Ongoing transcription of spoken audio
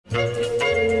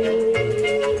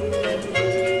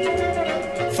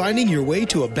Finding your way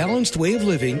to a balanced way of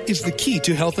living is the key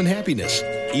to health and happiness.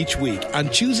 Each week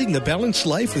on Choosing the Balanced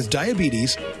Life with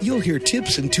Diabetes, you'll hear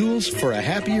tips and tools for a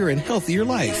happier and healthier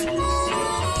life.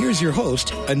 Here's your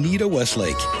host, Anita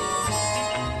Westlake.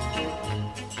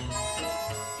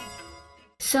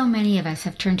 So many of us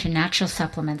have turned to natural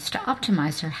supplements to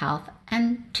optimize our health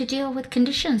and to deal with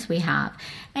conditions we have,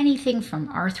 anything from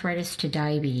arthritis to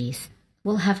diabetes.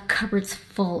 We'll have cupboards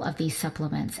full of these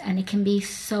supplements, and it can be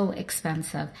so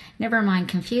expensive, never mind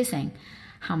confusing.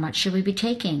 How much should we be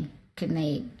taking? Can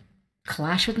they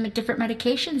clash with different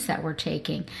medications that we're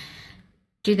taking?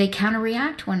 Do they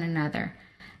counter-react one another?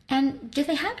 And do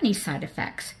they have any side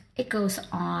effects? It goes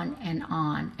on,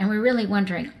 and we're really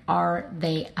wondering, are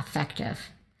they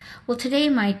effective? Well, today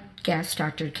my guest,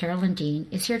 Dr. Carolyn Dean,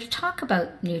 is here to talk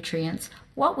about nutrients,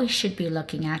 what we should be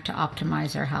looking at to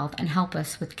optimize our health and help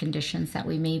us with conditions that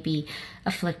we may be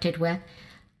afflicted with,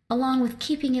 along with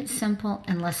keeping it simple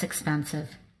and less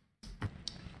expensive.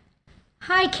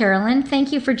 Hi, Carolyn.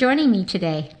 Thank you for joining me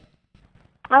today.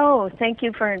 Oh, thank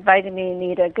you for inviting me,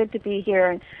 Anita. Good to be here,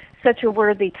 and such a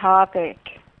worthy topic.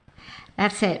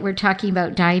 That's it. We're talking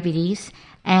about diabetes,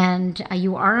 and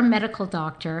you are a medical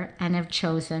doctor and have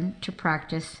chosen to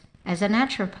practice as a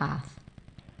naturopath.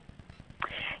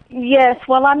 Yes,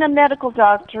 well, I'm a medical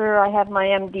doctor. I have my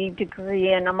MD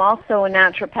degree, and I'm also a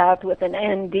naturopath with an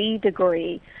ND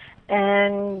degree.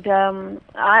 And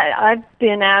I've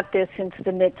been at this since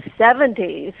the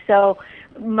mid-'70s, so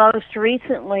most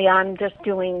recently I'm just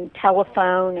doing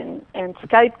telephone and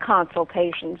Skype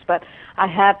consultations, but I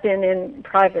have been in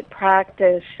private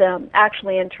practice,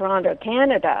 actually in Toronto,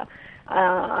 Canada.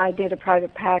 I did a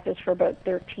private practice for about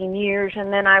 13 years,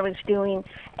 and then I was doing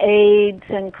AIDS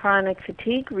and chronic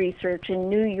fatigue research in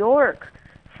New York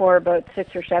for about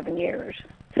 6 or 7 years.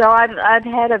 So I've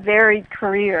had a varied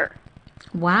career.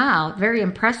 Wow, very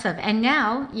impressive. And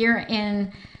now you're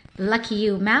in, lucky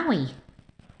you, Maui.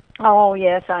 Oh,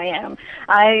 yes, I am.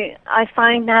 I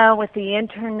find now with the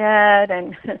internet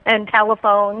and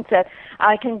telephones that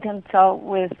I can consult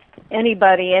with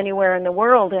anybody anywhere in the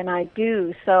world, and I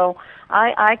do. So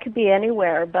I could be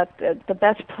anywhere, but the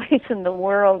best place in the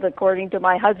world, according to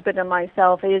my husband and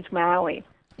myself, is Maui.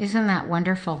 Isn't that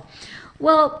wonderful?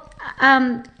 Well,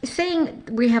 saying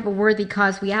we have a worthy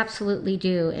cause, we absolutely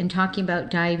do, in talking about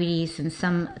diabetes and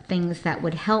some things that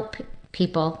would help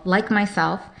people like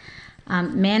myself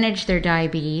manage their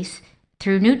diabetes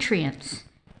through nutrients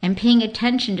and paying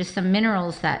attention to some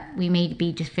minerals that we may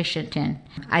be deficient in.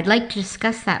 I'd like to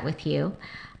discuss that with you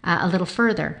a little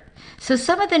further. So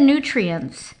some of the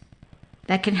nutrients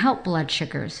that can help blood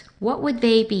sugars, what would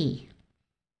they be?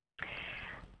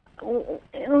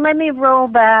 Let me roll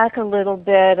back a little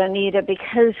bit, Anita,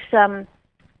 because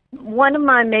one of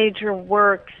my major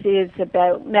works is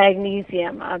about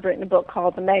magnesium. I've written a book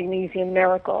called The Magnesium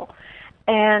Miracle.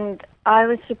 And I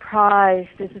was surprised,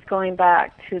 this is going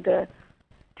back to the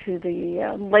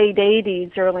late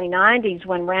 80s, early 90s,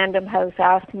 when Random House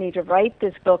asked me to write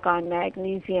this book on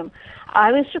magnesium.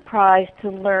 I was surprised to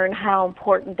learn how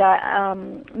important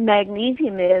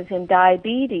magnesium is in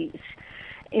diabetes.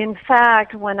 In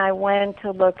fact, when I went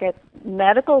to look at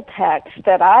medical texts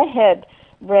that I had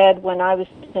read when I was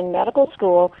in medical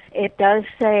school, it does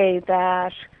say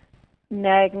that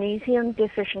magnesium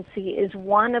deficiency is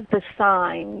one of the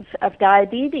signs of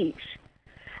diabetes.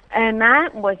 And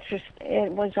that was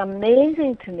it was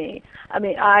amazing to me. I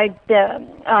mean, I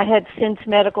had since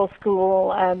medical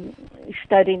school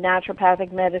studied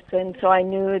naturopathic medicine, so I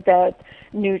knew about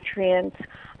nutrients.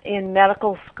 In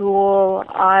medical school,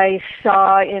 I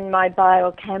saw in my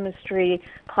biochemistry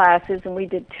classes, and we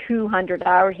did 200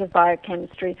 hours of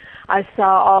biochemistry, I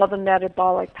saw all the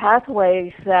metabolic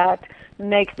pathways that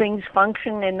make things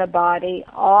function in the body.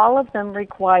 All of them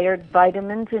required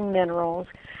vitamins and minerals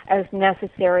as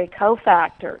necessary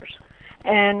cofactors.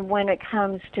 And when it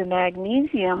comes to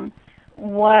magnesium,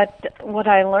 what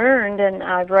I learned, and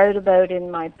I wrote about in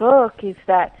my book, is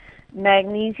that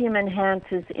magnesium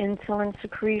enhances insulin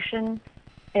secretion,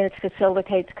 it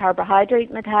facilitates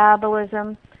carbohydrate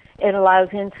metabolism, it allows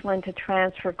insulin to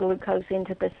transfer glucose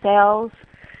into the cells,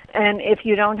 and if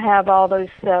you don't have all those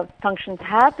functions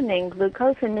happening,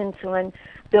 glucose and insulin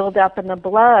build up in the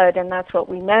blood, and that's what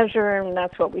we measure, and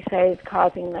that's what we say is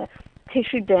causing the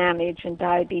tissue damage in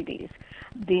diabetes.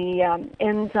 The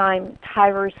enzyme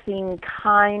tyrosine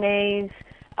kinase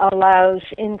allows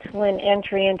insulin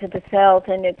entry into the cells,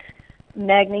 and it's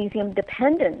magnesium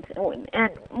dependent.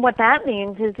 And what that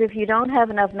means is if you don't have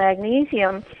enough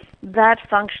magnesium, that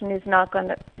function is not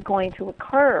going to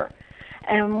occur.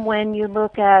 And when you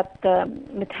look at the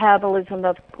metabolism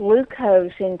of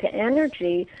glucose into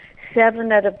energy,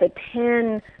 7 out of the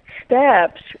 10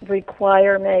 steps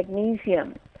require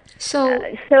magnesium.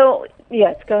 So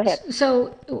yes, go ahead. So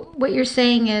what you're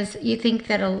saying is you think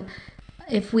that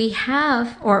if we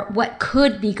have, or what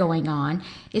could be going on,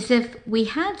 is if we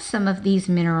had some of these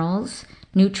minerals,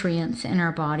 nutrients in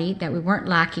our body, that we weren't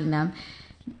lacking them,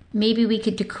 maybe we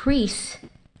could decrease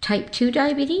type 2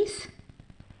 diabetes?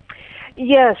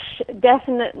 Yes,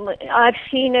 definitely. I've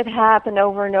seen it happen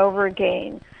over and over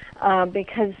again.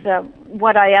 Because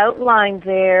what I outlined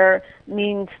there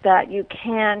means that you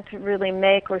can't really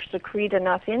make or secrete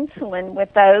enough insulin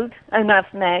without enough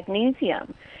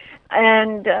magnesium.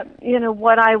 And,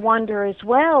 what I wonder as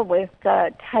well with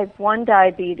type 1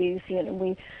 diabetes,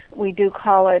 we do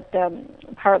call it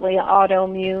partly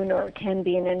autoimmune, or it can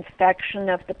be an infection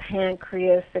of the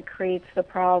pancreas that creates the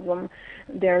problem.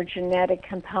 There are genetic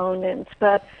components.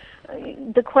 But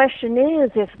the question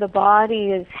is, if the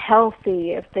body is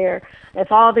healthy,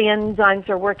 if all the enzymes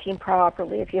are working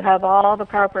properly, if you have all the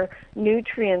proper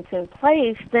nutrients in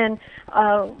place, then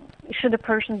should a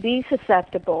person be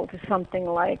susceptible to something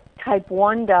like type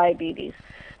 1 diabetes?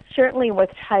 Certainly with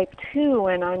type 2,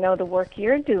 and I know the work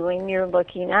you're doing, you're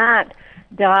looking at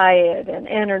diet and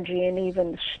energy and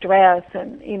even stress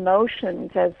and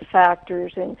emotions as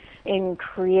factors in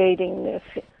creating this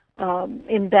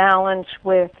imbalance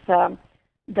with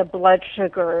the blood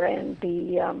sugar and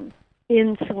the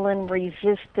insulin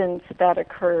resistance that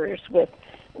occurs with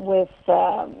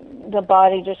the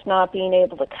body just not being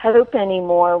able to cope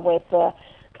anymore with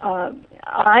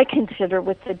I consider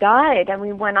with the diet. I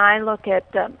mean, when I look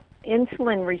at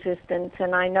insulin resistance,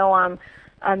 and I know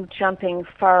I'm jumping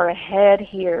far ahead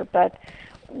here, but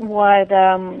what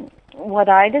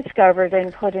I discovered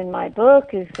and put in my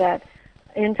book is that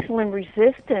insulin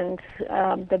resistance,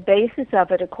 the basis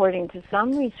of it, according to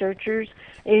some researchers,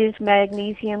 is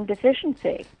magnesium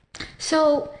deficiency.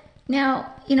 So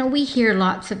now, we hear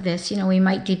lots of this, we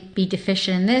might be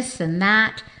deficient in this and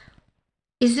that.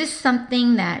 Is this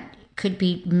something that could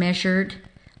be measured?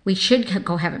 We should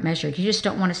go have it measured. You just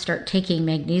don't want to start taking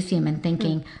magnesium and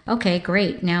thinking, okay,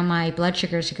 great, now my blood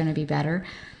sugars are going to be better.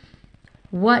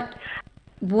 What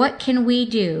can we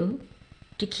do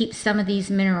to keep some of these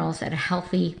minerals at a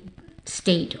healthy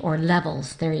state or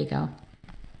levels? There you go.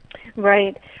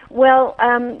 Right. Well,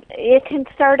 it can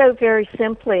start out very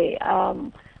simply.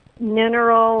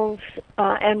 Minerals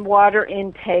and water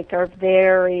intake are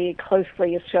very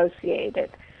closely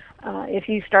associated. If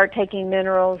you start taking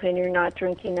minerals and you're not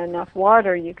drinking enough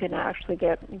water, you can actually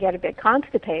get a bit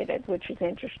constipated, which is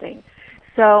interesting.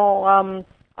 So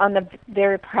on the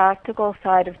very practical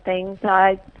side of things,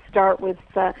 I start with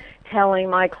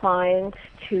telling my clients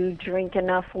to drink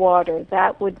enough water.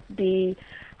 That would be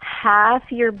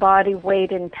half your body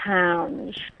weight in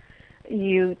pounds.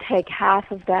 You take half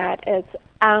of that as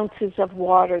ounces of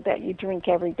water that you drink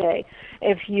every day.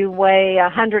 If you weigh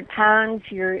 100 pounds,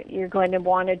 you're going to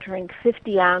want to drink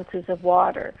 50 ounces of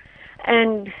water.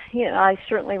 And I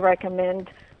certainly recommend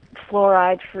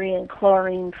fluoride-free and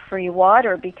chlorine-free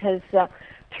water, because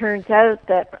turns out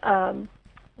that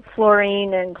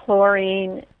fluorine and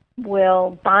chlorine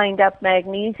will bind up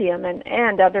magnesium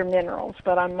and other minerals,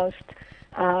 but I'm most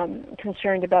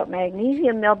concerned about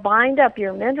magnesium. They'll bind up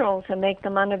your minerals and make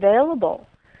them unavailable.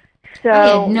 So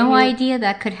I had no idea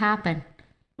that could happen.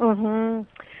 Mm-hmm.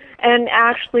 And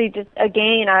actually, just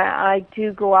again, I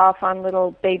do go off on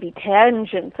little baby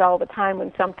tangents all the time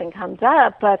when something comes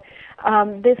up, but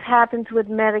this happens with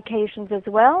medications as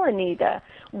well, Anita,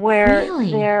 where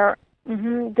really?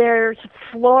 There's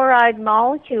fluoride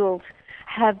molecules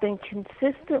have been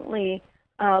consistently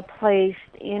placed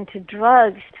into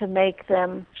drugs to make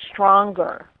them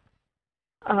stronger.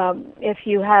 If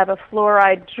you have a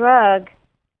fluoride drug,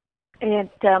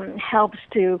 it helps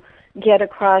to get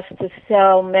across the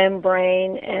cell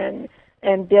membrane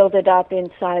and build it up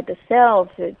inside the cells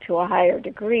to a higher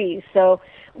degree. So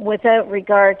without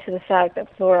regard to the fact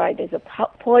that fluoride is a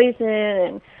poison,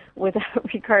 and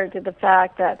without regard to the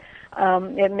fact that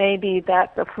it may be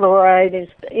that the fluoride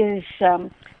is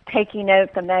taking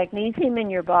out the magnesium in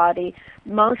your body,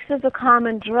 most of the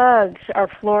common drugs are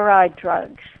fluoride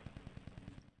drugs.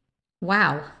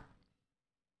 Wow.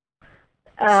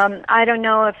 I don't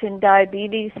know if in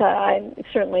diabetes,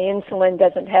 certainly insulin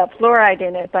doesn't have fluoride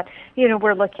in it, but,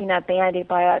 we're looking at the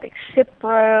antibiotic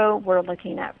Cipro, we're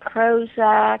looking at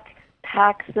Prozac,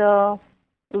 Paxil,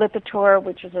 Lipitor,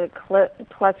 which is a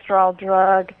cholesterol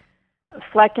drug,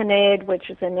 Flecainide, which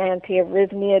is an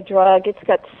antiarrhythmia drug. It's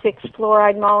got 6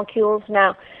 fluoride molecules.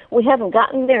 Now, we haven't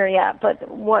gotten there yet, but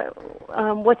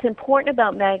what's important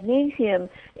about magnesium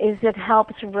is it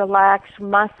helps relax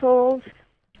muscles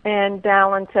and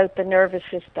balance out the nervous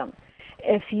system.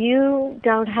 If you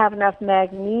don't have enough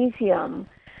magnesium,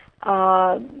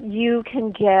 you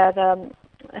can get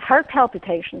heart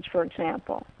palpitations, for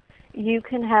example. You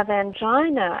can have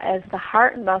angina as the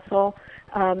heart muscle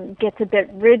gets a bit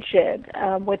rigid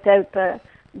without the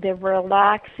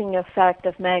relaxing effect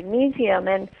of magnesium.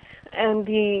 And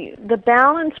the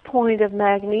balance point of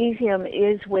magnesium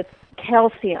is with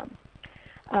calcium.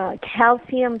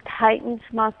 Calcium tightens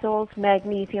muscles,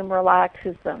 magnesium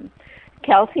relaxes them.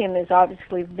 Calcium is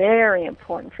obviously very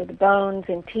important for the bones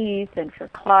and teeth and for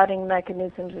clotting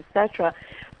mechanisms, etc.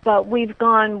 But we've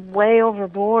gone way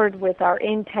overboard with our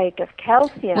intake of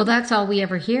calcium. Well, that's all we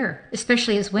ever hear,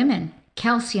 especially as women.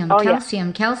 Calcium,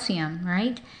 calcium,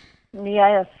 right?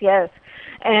 Yes.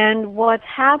 And what's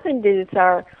happened is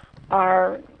our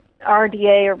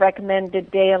RDA, or recommended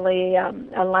daily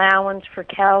allowance for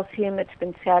calcium, it's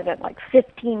been set at like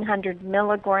 1,500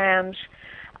 milligrams.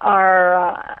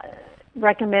 Our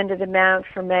recommended amount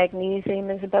for magnesium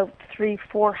is about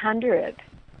 300-400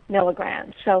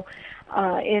 milligrams. So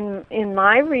in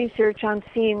my research, I'm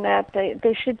seeing that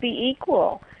they should be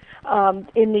equal.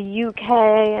 In the UK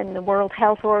and the World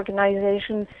Health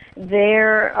Organization,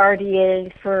 their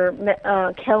RDA for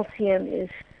calcium is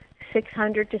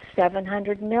 600 to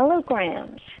 700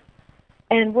 milligrams.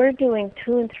 And we're doing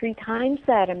 2 and 3 times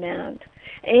that amount.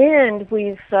 And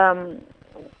we've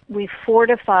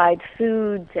fortified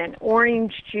foods and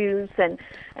orange juice and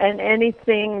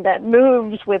anything that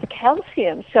moves with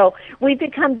calcium. So we've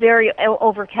become very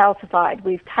overcalcified.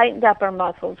 We've tightened up our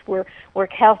muscles. We're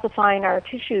calcifying our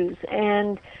tissues.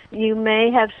 And you may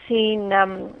have seen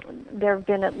there have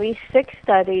been at least 6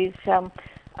 studies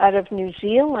out of New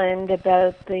Zealand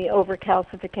about the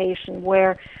overcalcification,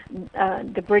 where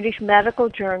the British Medical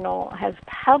Journal has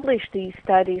published these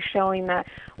studies showing that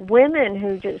women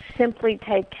who just simply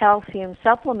take calcium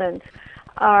supplements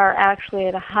are actually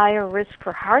at a higher risk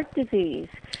for heart disease.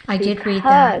 I did read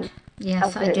that.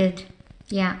 Yes, I did.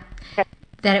 Yeah.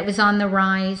 That it was on the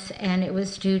rise, and it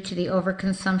was due to the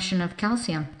overconsumption of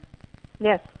calcium.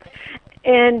 Yes.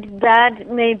 And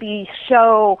that may be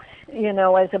so,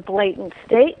 as a blatant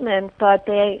statement, but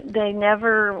they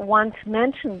never once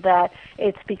mentioned that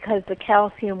it's because the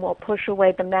calcium will push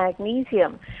away the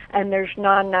magnesium, and there's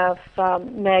not enough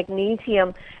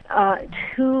magnesium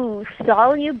to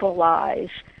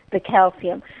solubilize the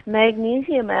calcium.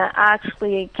 Magnesium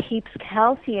actually keeps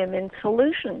calcium in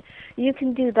solution. You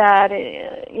can do that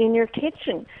in your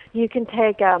kitchen. You can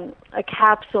take a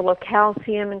capsule of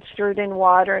calcium and stir it in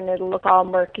water, and it'll look all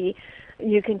murky.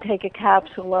 You can take a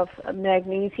capsule of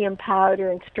magnesium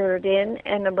powder and stir it in,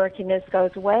 and the murkiness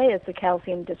goes away as the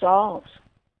calcium dissolves.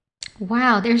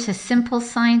 Wow, there's a simple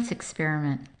science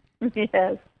experiment.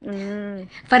 Yes. Mm.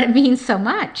 But it means so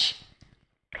much.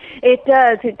 It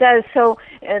does. So,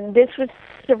 and this was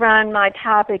around my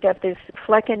topic of this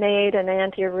Flecainide, an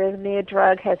antiarrhythmia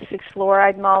drug, has 6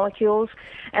 fluoride molecules.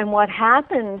 And what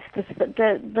happens,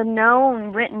 the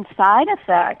known written side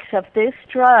effects of this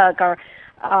drug are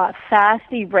fast,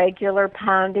 irregular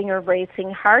pounding or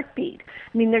racing heartbeat.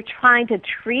 I mean, they're trying to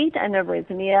treat an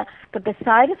arrhythmia, but the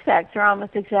side effects are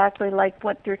almost exactly like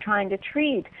what they're trying to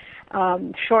treat.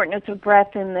 Shortness of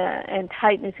breath and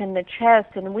tightness in the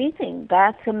chest and wheezing.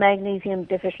 That's a magnesium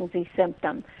deficiency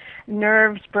symptom.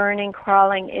 Nerves burning,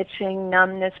 crawling, itching,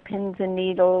 numbness, pins and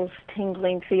needles,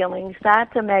 tingling feelings.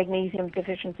 That's a magnesium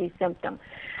deficiency symptom,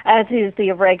 as is the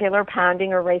irregular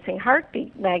pounding or racing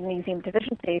heartbeat, magnesium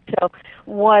deficiency. So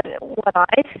what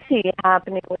I see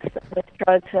happening with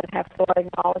drugs that have fluoride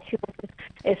molecules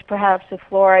is perhaps the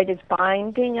fluoride is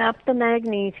binding up the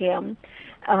magnesium,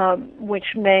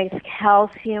 which makes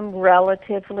calcium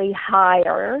relatively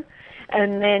higher,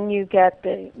 and then you get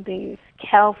these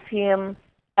calcium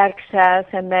excess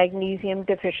and magnesium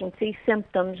deficiency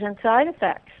symptoms and side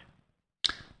effects.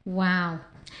 Wow.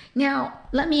 Now,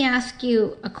 let me ask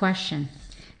you a question.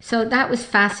 So that was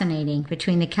fascinating,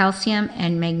 between the calcium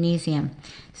and magnesium.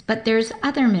 But there's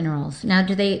other minerals. Now,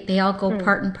 do they all go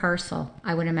part and parcel,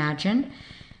 I would imagine?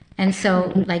 And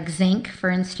so, like zinc, for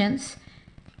instance.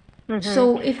 Mm-hmm.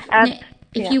 So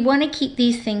if you want to keep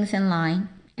these things in line,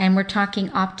 and we're talking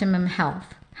optimum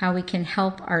health, how we can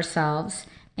help ourselves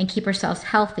and keep ourselves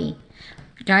healthy,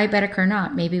 diabetic or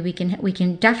not, maybe we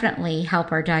can definitely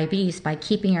help our diabetes by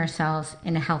keeping ourselves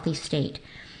in a healthy state.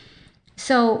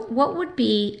 So what would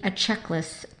be a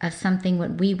checklist of something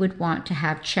what we would want to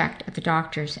have checked at the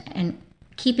doctors and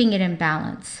keeping it in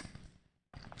balance?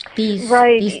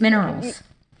 these minerals.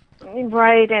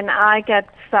 Right, and I get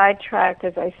sidetracked,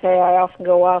 as I say. I often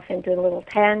go off into little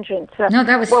tangents. No,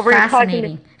 that was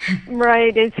fascinating.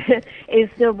 Right, is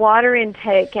the water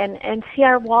intake, and see,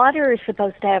 our water is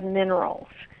supposed to have minerals.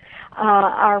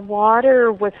 Our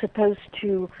water was supposed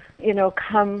to,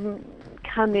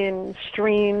 come in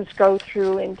streams, go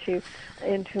through into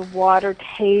water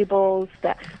tables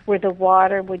where the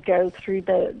water would go through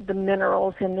the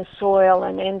minerals in the soil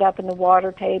and end up in the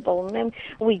water table, and then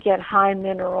we get high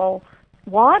mineral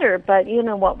water. But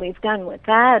what we've done with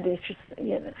that is just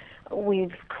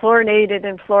we've chlorinated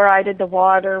and fluorided the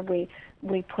water. We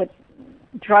put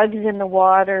drugs in the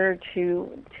water to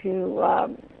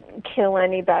kill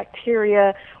any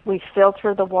bacteria. We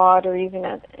filter the water.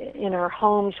 Even in our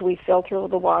homes, we filter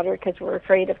the water because we're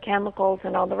afraid of chemicals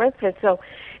and all the rest of it. So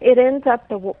it ends up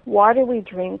the water we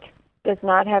drink does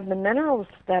not have the minerals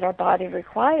that our body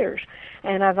requires.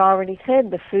 And I've already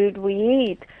said the food we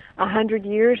eat. 100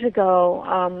 years ago,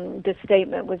 the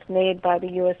statement was made by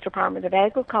the U.S. Department of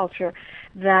Agriculture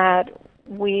that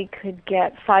we could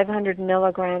get 500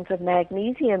 milligrams of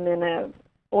magnesium in an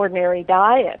ordinary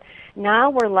diet. Now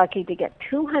we're lucky to get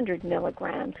 200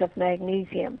 milligrams of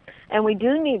magnesium, and we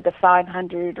do need the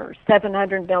 500 or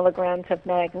 700 milligrams of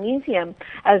magnesium,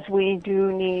 as we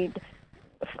do need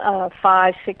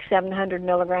 500, 600, 700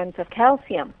 milligrams of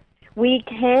calcium. We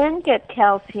can get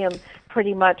calcium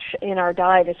pretty much in our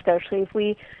diet, especially if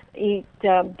we eat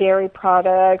dairy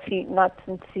products, eat nuts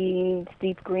and seeds,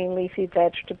 deep green leafy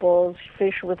vegetables,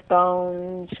 fish with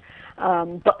bones,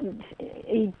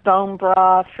 eat bone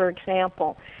broth, for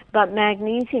example. But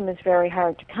magnesium is very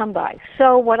hard to come by.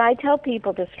 So what I tell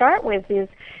people to start with is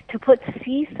to put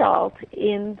sea salt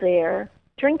in their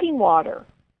drinking water.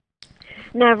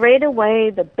 Now, right away,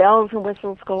 the bells and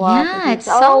whistles go off. Yeah, it's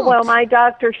salt. Oh, well, my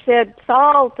doctor said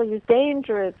salt is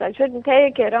dangerous. I shouldn't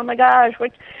take it. Oh, my gosh,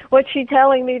 what's she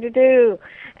telling me to do?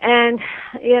 And,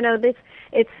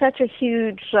 it's such a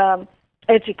huge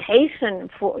education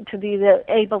to be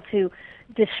able to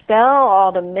dispel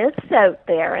all the myths out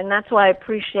there. And that's why I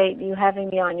appreciate you having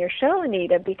me on your show,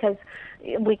 Anita, because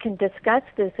we can discuss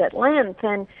this at length.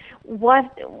 And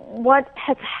what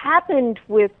has happened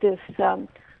with this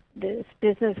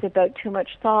business about too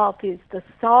much salt is the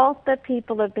salt that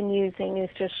people have been using is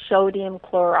just sodium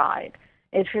chloride.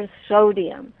 It's just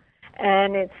sodium.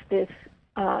 And it's this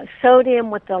sodium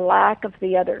with the lack of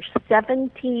the other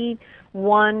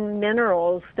 71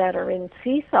 minerals that are in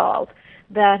sea salt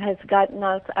that has gotten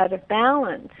us out of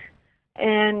balance.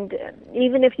 And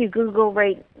even if you Google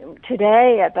right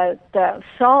today about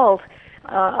salt,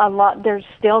 there's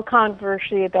still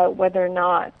controversy about whether or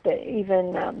not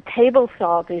even table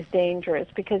salt is dangerous,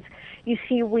 because you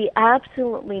see, we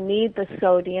absolutely need the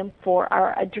sodium for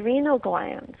our adrenal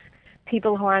glands.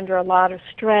 People who are under a lot of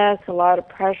stress, a lot of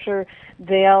pressure,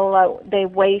 they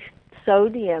waste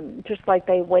sodium just like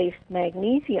they waste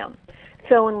magnesium.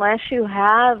 So unless you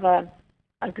have a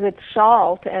good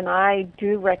salt, and I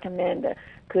do recommend a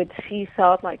good sea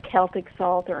salt like Celtic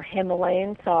salt or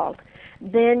Himalayan salt,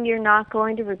 then you're not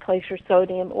going to replace your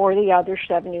sodium or the other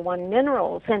 71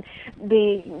 minerals. And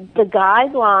the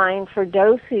guideline for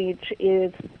dosage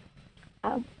is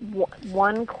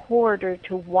 1/4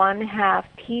 to 1/2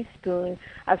 teaspoon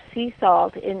of sea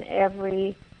salt in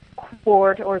every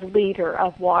quart or liter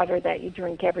of water that you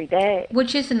drink every day.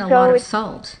 Which isn't a lot of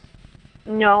salt.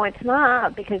 No, it's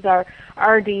not, because our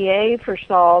RDA for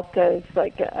salt is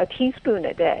like a teaspoon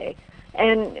a day.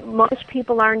 And most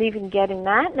people aren't even getting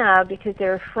that now because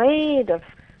they're afraid of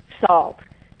salt.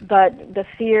 But the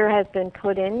fear has been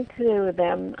put into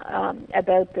them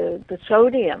about the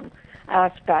sodium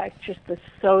aspect, just the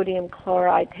sodium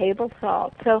chloride table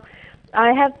salt. So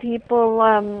I have people,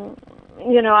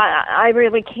 I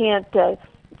really can't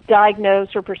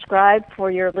diagnose or prescribe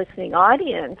for your listening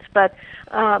audience, but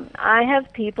I have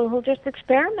people who just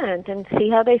experiment and see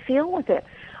how they feel with it.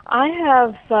 I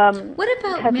have... what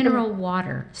about mineral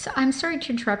water? So I'm sorry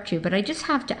to interrupt you, but I just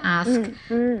have to ask,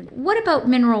 what about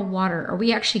mineral water? Are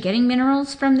we actually getting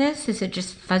minerals from this? Is it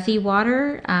just fuzzy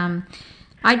water?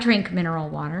 I drink mineral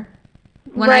water.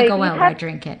 When I go out, I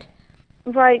drink it.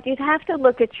 Right. You'd have to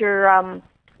look at your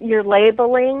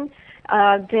labeling.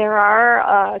 There are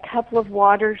a couple of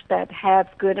waters that have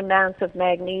good amounts of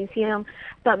magnesium,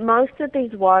 but most of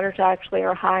these waters actually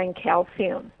are high in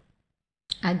calcium.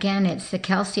 Again, it's the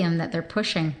calcium that they're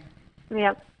pushing.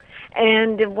 Yep.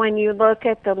 And when you look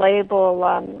at the label,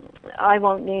 I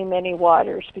won't name any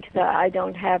waters because I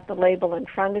don't have the label in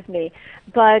front of me,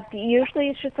 but usually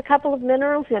it's just a couple of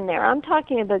minerals in there. I'm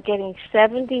talking about getting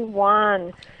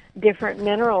 71 different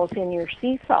minerals in your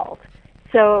sea salt.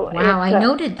 So wow, I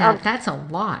noted that. That's a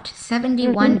lot.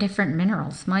 71 different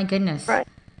minerals. My goodness. Right.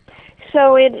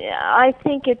 So I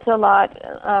think it's a lot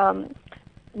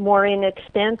more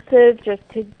inexpensive just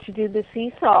to do the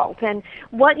sea salt. And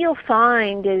what you'll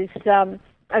find is,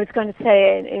 I was going to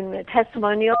say in the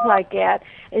testimonials I get,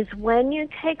 is when you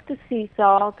take the sea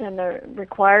salt and the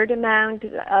required amount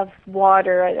of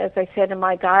water, as I said in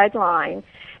my guideline,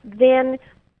 then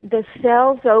the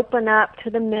cells open up to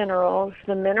the minerals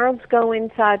go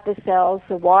inside the cells,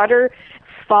 the water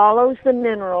follows the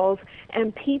minerals,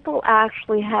 and people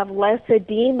actually have less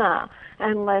edema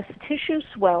and less tissue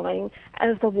swelling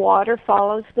as the water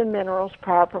follows the minerals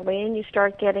properly, and you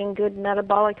start getting good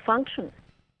metabolic function.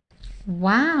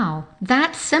 Wow,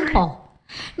 that's simple.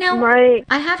 Now, right.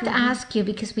 I have to ask you,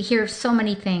 because we hear so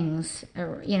many things,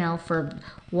 for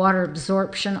water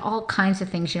absorption, all kinds of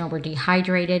things, we're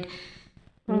dehydrated.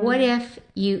 What if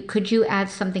could you add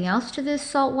something else to this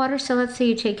salt water? So let's say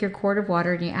you take your quart of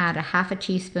water and you add a half a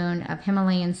teaspoon of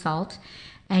Himalayan salt,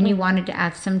 and you wanted to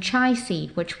add some chai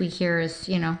seed, which we hear is,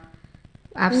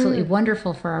 absolutely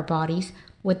wonderful for our bodies.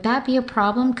 Would that be a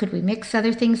problem? Could we mix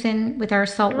other things in with our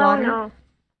salt water? No,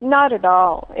 not at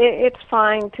all. It's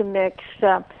fine to mix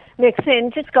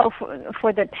in. Just go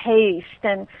for the taste.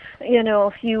 And,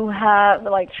 if you have,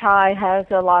 like chai has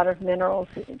a lot of minerals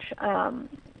in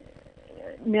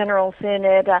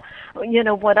it.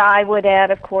 What I would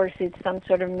add, of course, is some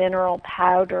sort of mineral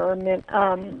powder or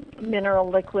mineral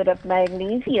liquid of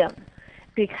magnesium,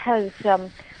 because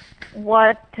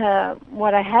what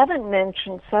I haven't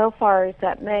mentioned so far is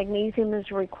that magnesium is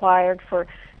required for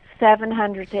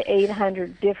 700 to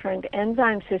 800 different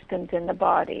enzyme systems in the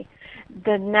body.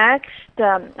 The next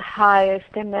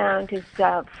highest amount is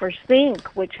for zinc,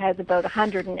 which has about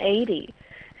 180.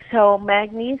 So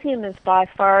magnesium is by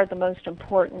far the most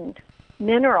important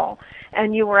mineral.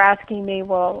 And you were asking me,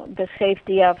 well, the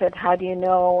safety of it, how do you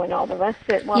know, and all the rest of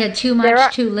it. Well, too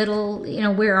much, too little,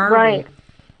 where are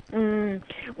we?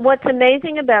 What's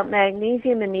amazing about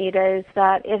magnesium, Anita, is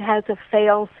that it has a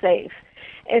fail-safe.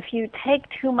 If you take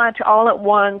too much all at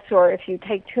once, or if you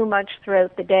take too much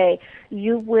throughout the day,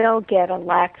 you will get a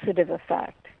laxative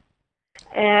effect.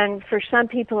 And for some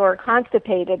people who are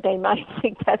constipated, they might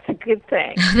think that's a good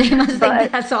thing. They must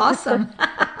think that's awesome.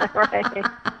 Right.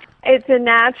 It's a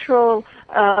natural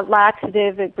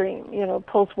laxative. It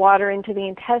pulls water into the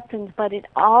intestines, but it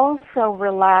also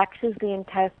relaxes the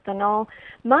intestinal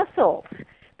muscles,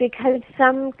 because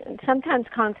sometimes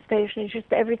constipation is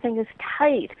just everything is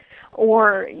tight,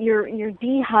 or you're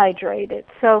dehydrated.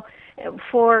 So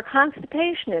for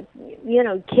constipation,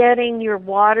 getting your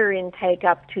water intake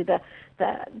up to the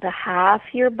half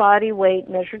your body weight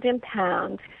measured in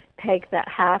pounds, take that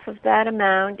half of that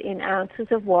amount in ounces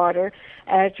of water,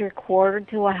 add your quarter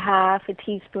to a half a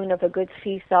teaspoon of a good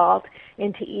sea salt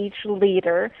into each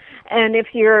liter. And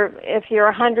if you're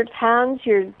 100 pounds,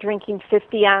 you're drinking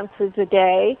 50 ounces a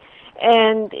day.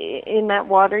 And in that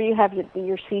water, you have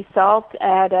your sea salt,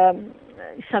 add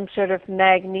some sort of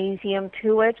magnesium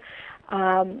to it.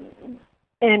 And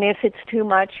if it's too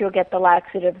much, you'll get the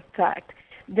laxative effect.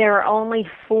 There are only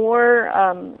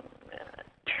 4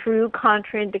 true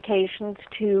contraindications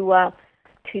to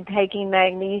taking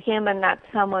magnesium, and that's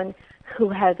someone who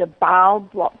has a bowel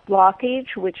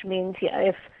blockage, which means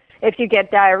if you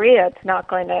get diarrhea, it's not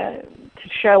going to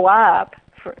show up.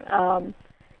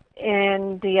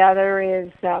 And the other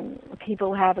is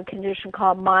people who have a condition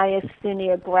called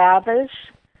myasthenia gravis.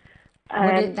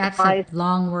 That's a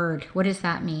long word. What does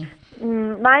that mean?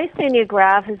 Myasthenia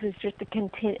gravis is just a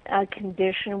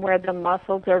condition where the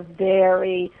muscles are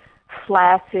very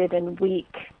flaccid and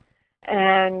weak.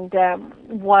 And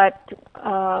what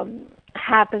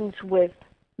happens with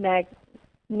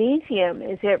magnesium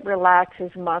is it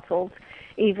relaxes muscles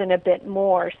even a bit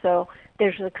more. So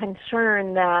there's a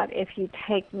concern that if you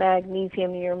take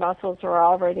magnesium, your muscles are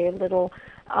already a little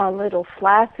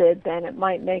flaccid, then it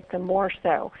might make them more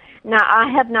so. Now, I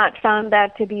have not found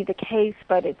that to be the case,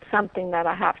 but it's something that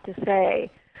I have to say.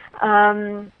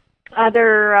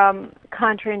 Other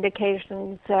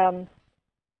contraindications,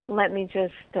 let me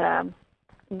just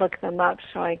look them up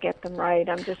so I get them right.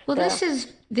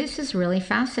 This is really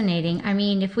fascinating. I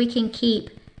mean, if we can keep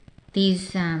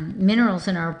these minerals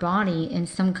in our body in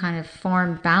some kind of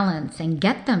form balance and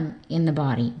get them in the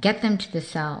body, get them to the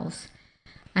cells.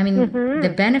 I mean, the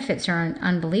benefits are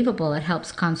unbelievable. It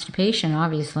helps constipation,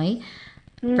 obviously.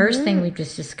 First thing we've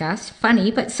just discussed.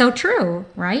 Funny, but so true,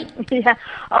 right? Yeah.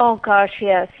 Oh, gosh,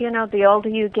 yes. The older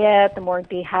you get, the more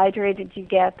dehydrated you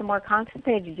get, the more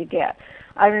constipated you get.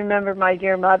 I remember my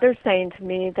dear mother saying to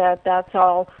me that that's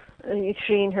all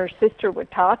she and her sister would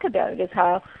talk about, is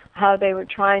how how they were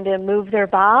trying to move their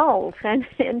bowels, and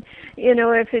you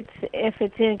know, if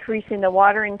it's increasing the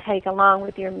water intake along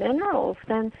with your minerals,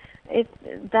 then it's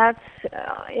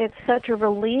such a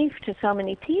relief to so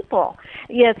many people.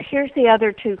 Yes, here's the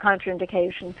other two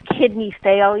contraindications: kidney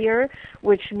failure,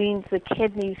 which means the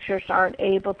kidneys just aren't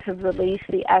able to release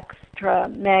the extra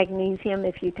magnesium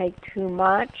if you take too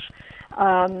much.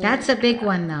 That's a big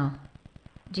one, though.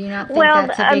 Do you not think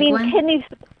that's a big one?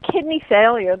 Kidney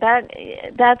failure,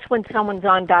 that's when someone's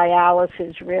on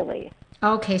dialysis, really.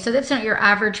 Okay, so that's not your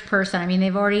average person. I mean,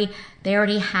 they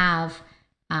already have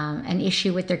an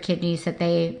issue with their kidneys that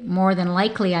they more than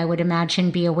likely, I would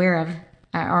imagine, be aware of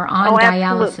or on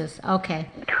dialysis. Absolutely. Okay.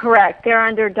 Correct. They're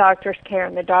under doctor's care,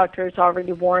 and the doctor's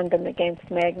already warned them against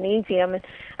magnesium.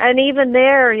 And even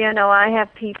there, you know, I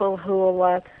have people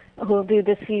who'll do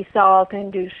the sea salt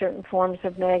and do certain forms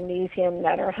of magnesium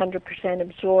that are 100%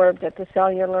 absorbed at the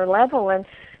cellular level,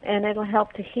 and it'll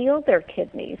help to heal their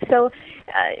kidneys. So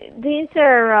these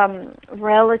are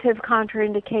relative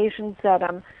contraindications that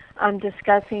I'm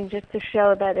discussing just to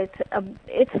show that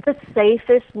it's the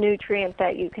safest nutrient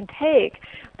that you can take.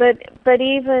 But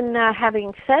even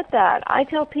having said that, I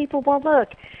tell people, well, look,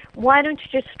 why don't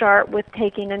you just start with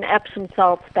taking an Epsom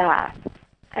salt bath?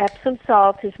 Epsom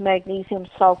salt is magnesium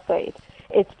sulfate.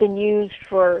 It's been used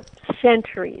for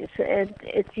centuries.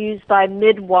 It's used by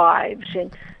midwives,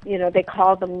 and you know, they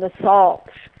call them the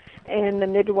salts. And the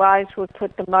midwives would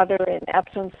put the mother in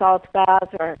Epsom salt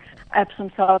bath or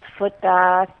Epsom salt foot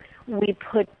bath. We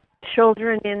put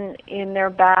children in their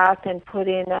bath and put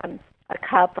in a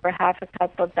cup or half a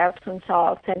cup of Epsom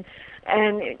salt, and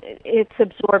it's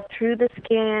absorbed through the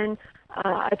skin.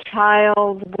 A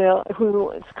child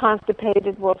who is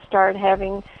constipated will start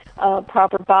having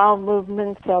proper bowel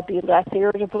movements. They'll be less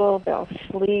irritable. They'll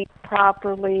sleep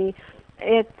properly.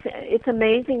 It's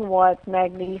amazing what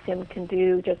magnesium can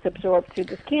do, just absorbed through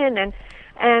the skin,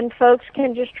 and folks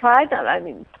can just try that. I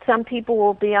mean, some people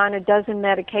will be on a dozen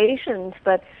medications,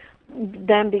 but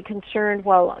then be concerned,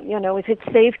 well, you know, is it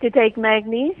safe to take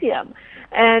magnesium?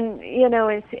 And you know,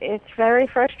 it's very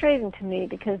frustrating to me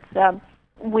because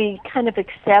we kind of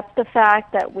accept the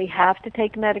fact that we have to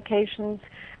take medications,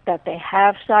 that they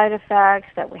have side effects,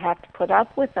 that we have to put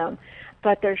up with them.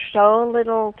 But there's so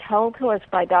little told to us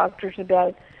by doctors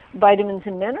about vitamins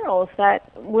and minerals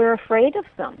that we're afraid of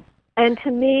them. And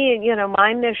to me, you know,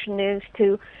 my mission is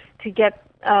to get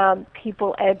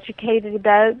people educated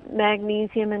about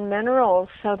magnesium and minerals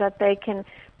so that they can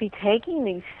be taking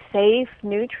these safe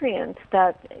nutrients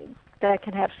that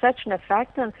can have such an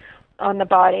effect on the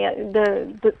body.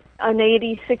 An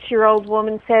 86-year-old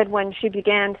woman said when she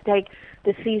began to take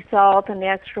the sea salt and the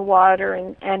extra water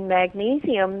and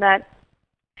magnesium that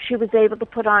she was able to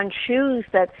put on shoes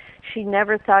that she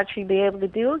never thought she'd be able to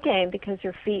do again because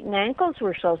her feet and ankles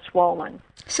were so swollen.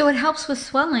 So it helps with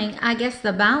swelling, I guess,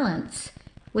 the balance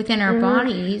within our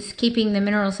bodies, keeping the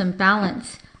minerals in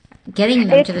balance, getting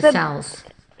them to the cells.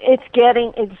 It's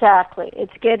getting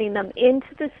them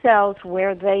into the cells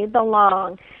where they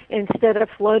belong instead of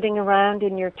floating around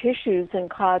in your tissues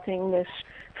and causing this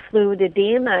fluid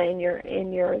edema in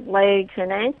your legs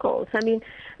and ankles. I mean,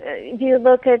 you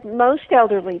look at most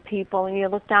elderly people and you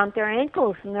look down at their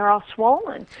ankles and they're all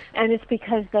swollen, and it's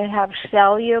because they have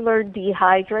cellular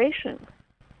dehydration.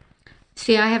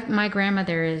 See, my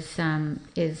grandmother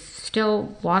is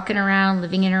still walking around,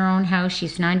 living in her own house.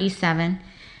 She's 97.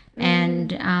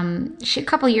 And a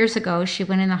couple of years ago, she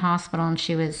went in the hospital and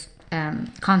she was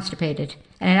constipated.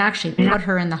 And it actually put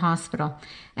her in the hospital.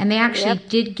 And they actually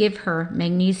did give her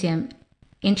magnesium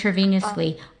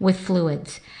intravenously with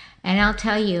fluids. And I'll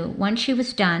tell you, when she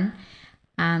was done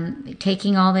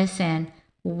taking all this in,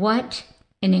 what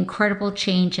an incredible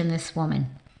change in this woman.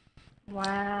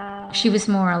 Wow. She was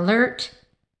more alert.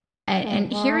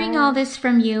 And hearing all this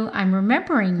from you, I'm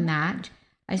remembering that.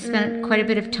 I spent quite a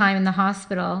bit of time in the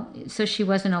hospital, so she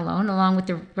wasn't alone, along with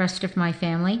the rest of my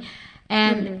family.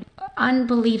 And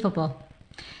unbelievable.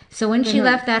 So when she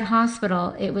left that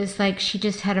hospital, it was like she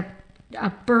just had a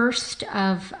burst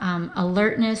of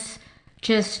alertness.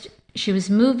 She was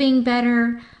moving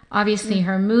better. Obviously,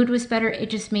 her mood was better. It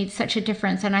just made such a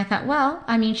difference. And I thought, well,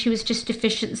 I mean, she was just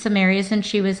deficient in some areas and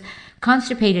she was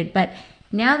constipated. But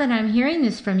now that I'm hearing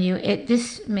this from you,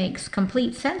 this makes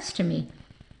complete sense to me.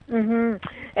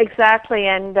 Exactly.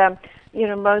 And, you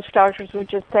know, most doctors would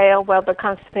just say, oh, well, the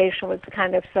constipation was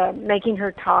kind of making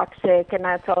her toxic and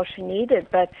that's all she needed.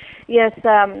 But, yes,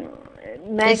 magnesium...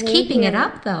 It's keeping it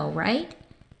up, though, right?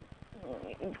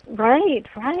 Right.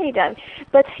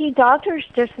 But see, doctors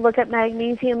just look at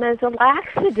magnesium as a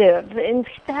laxative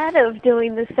instead of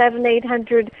doing the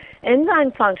 700-800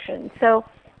 enzyme function. So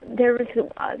there was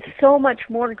so much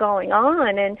more going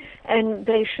on, and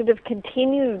they should have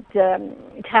continued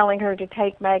telling her to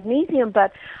take magnesium.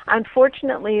 But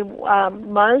unfortunately,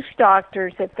 most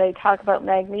doctors, if they talk about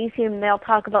magnesium, they'll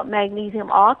talk about magnesium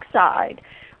oxide,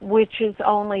 which is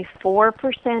only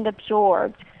 4%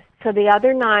 absorbed. So the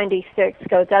other 96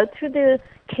 goes out through the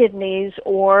kidneys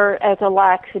or as a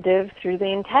laxative through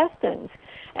the intestines.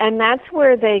 And that's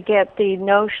where they get the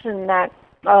notion that,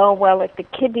 oh, well, if the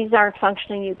kidneys aren't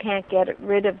functioning, you can't get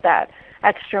rid of that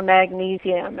extra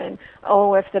magnesium. And,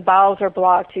 oh, if the bowels are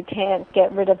blocked, you can't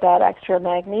get rid of that extra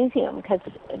magnesium, because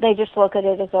they just look at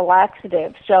it as a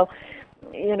laxative. So,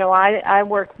 you know, I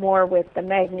work more with the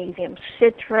magnesium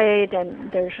citrate,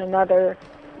 and there's another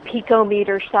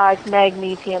picometer-sized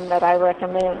magnesium that I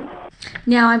recommend.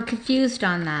 Now, I'm confused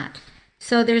on that.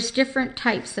 So there's different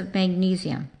types of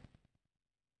magnesium.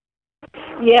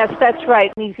 Yes, that's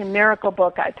right. Magnesium Miracle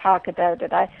book, I talk about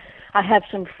it. I have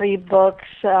some free books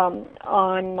on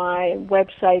my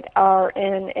website,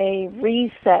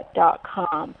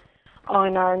 rnareset.com.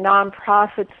 On our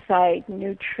nonprofit site,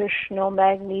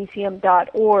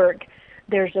 nutritionalmagnesium.org,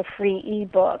 there's a free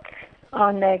ebook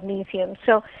on magnesium.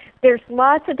 So there's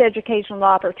lots of educational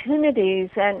opportunities,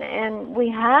 and we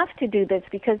have to do this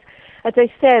because, as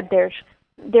I said, there's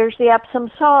the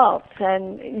Epsom salts,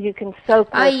 and you can soak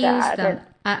with that. I use them.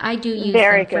 I do use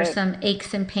them for some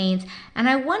aches and pains, and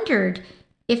I wondered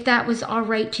if that was all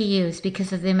right to use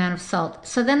because of the amount of salt.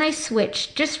 So then I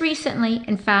switched just recently.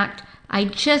 In fact, I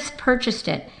just purchased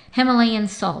it, Himalayan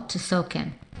salt to soak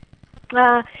in.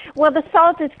 Well, the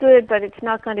salt is good, but it's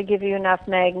not going to give you enough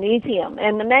magnesium.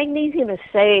 And the magnesium is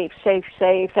safe,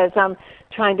 as I'm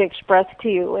trying to express to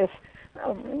you. If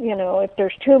if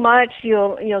there's too much,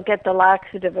 you'll get the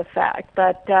laxative effect.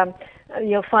 But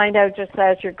you'll find out, just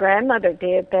as your grandmother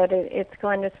did, that it's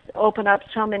going to open up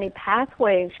so many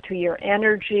pathways to your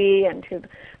energy and to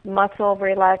muscle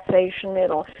relaxation.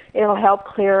 It'll help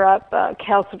clear up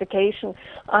calcification.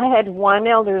 I had one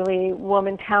elderly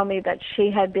woman tell me that she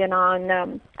had been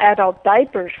on adult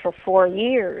diapers for 4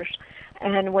 years,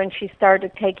 and when she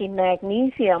started taking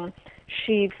magnesium,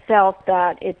 she felt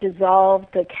that it dissolved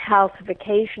the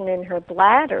calcification in her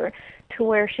bladder to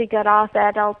where she got off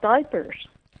adult diapers.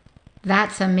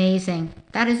 That's amazing.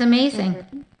 That is amazing.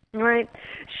 Mm-hmm. Right.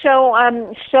 So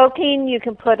soaking, you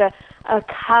can put a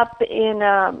cup in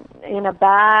a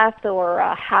bath, or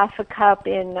a half a cup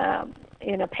in a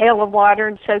pail of water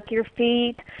and soak your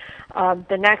feet.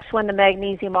 The next one, the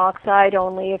magnesium oxide,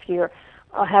 only if you're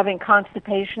having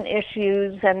constipation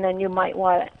issues, and then you might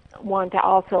want to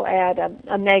also add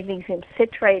a magnesium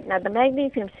citrate. Now, the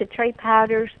magnesium citrate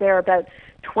powders, they're about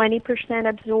 20%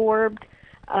 absorbed.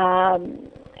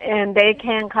 And they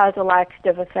can cause a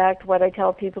laxative effect. What I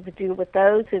tell people to do with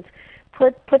those is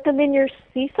put them in your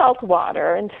sea salt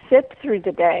water and sip through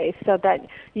the day so that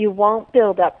you won't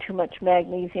build up too much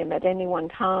magnesium at any one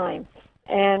time.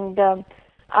 And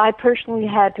I personally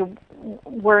had to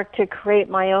work to create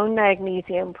my own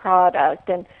magnesium product,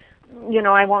 and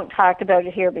I won't talk about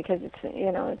it here because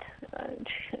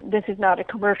this is not a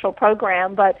commercial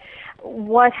program. But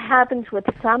what happens with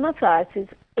some of us is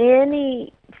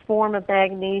any form of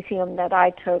magnesium that I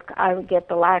took, I would get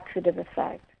the laxative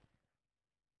effect.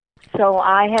 So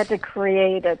I had to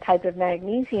create a type of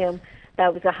magnesium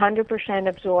that was 100%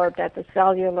 absorbed at the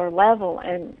cellular level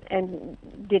and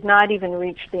did not even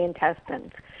reach the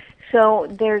intestines. So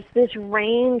there's this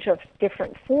range of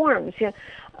different forms.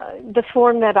 The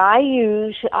form that I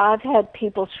use, I've had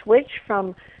people switch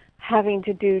from having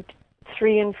to do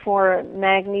 3 and 4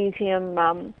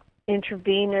 magnesium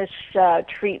intravenous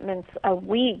treatments a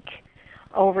week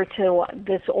over to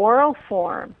this oral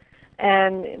form.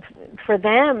 And for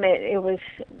them, it was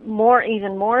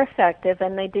even more effective,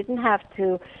 and they didn't have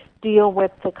to deal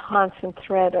with the constant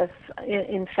threat of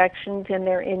infections in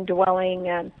their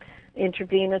indwelling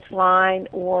intravenous line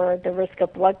or the risk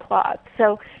of blood clots.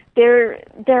 So there's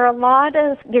a lot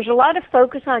of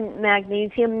focus on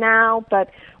magnesium now, but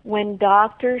when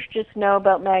doctors just know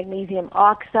about magnesium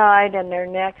oxide and their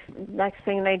next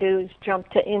thing they do is jump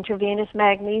to intravenous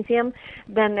magnesium,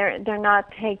 then they're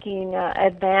not taking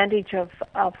advantage of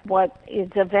what is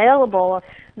available,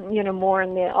 more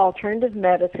in the alternative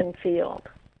medicine field.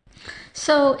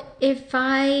 So if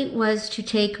I was to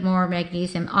take more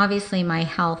magnesium, obviously my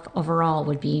health overall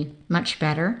would be much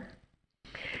better.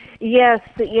 Yes,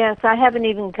 I haven't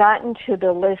even gotten to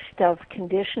the list of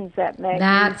conditions that magnesium...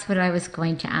 That's what I was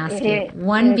going to ask you.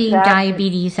 One being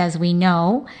diabetes, as we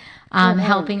know,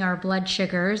 helping our blood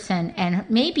sugars, and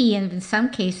maybe in some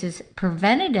cases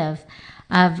preventative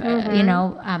of,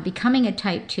 becoming a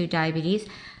type 2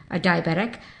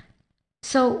 diabetic.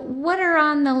 So what are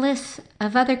on the list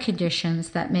of other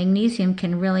conditions that magnesium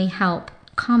can really help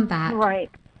combat? Right.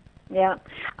 Yeah.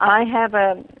 I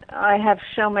have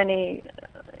so many.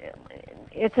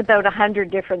 It's about 100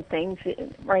 different things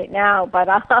right now, but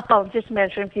I'll just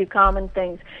mention a few common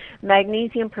things.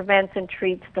 Magnesium prevents and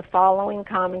treats the following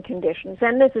common conditions,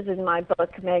 and this is in my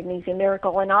book, Magnesium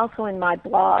Miracle, and also in my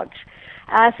blogs: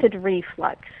 acid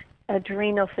reflux,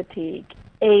 adrenal fatigue,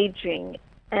 aging,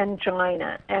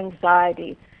 angina,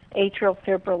 anxiety, atrial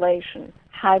fibrillation,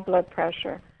 high blood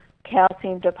pressure,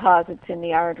 calcium deposits in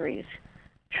the arteries,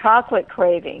 chocolate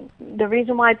craving. The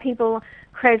reason why people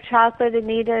crave chocolate,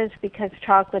 Anita, is because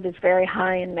chocolate is very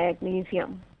high in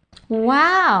magnesium.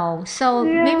 Wow. So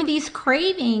maybe these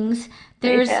cravings,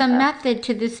 there's a method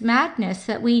to this madness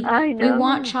that we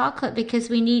want chocolate because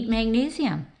we need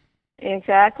magnesium.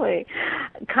 Exactly.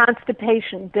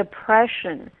 Constipation,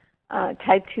 depression,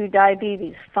 type 2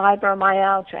 diabetes,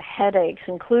 fibromyalgia, headaches,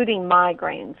 including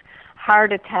migraines,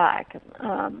 heart attack,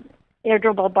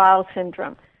 irritable bowel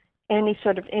syndrome, any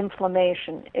sort of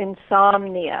inflammation,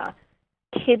 insomnia,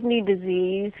 kidney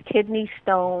disease, kidney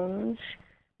stones,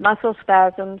 muscle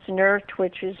spasms, nerve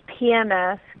twitches,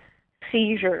 PMS,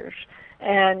 seizures.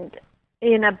 And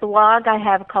in a blog I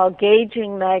have called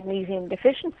Gauging Magnesium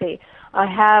Deficiency, I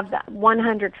have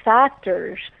 100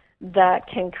 factors that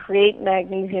can create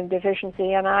magnesium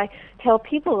deficiency, and I tell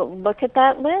people to look at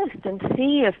that list and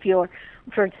see if you're,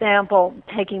 for example,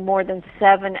 taking more than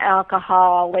 7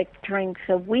 alcoholic drinks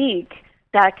a week.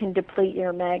 That can deplete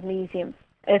your magnesium.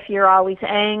 If you're always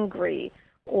angry,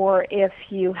 or if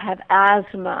you have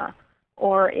asthma,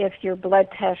 or if your blood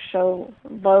tests show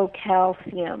low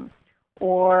calcium,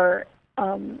 or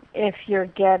if you're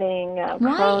getting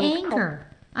why anger?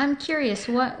 I'm curious.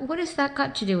 What has that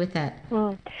got to do with that?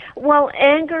 Well,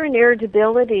 anger and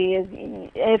irritability is,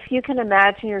 if you can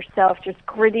imagine yourself just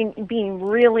being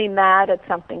really mad at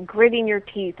something, gritting your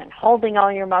teeth and holding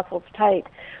all your muscles tight.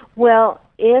 Well,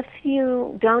 if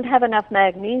you don't have enough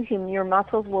magnesium, your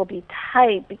muscles will be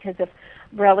tight because of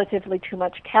relatively too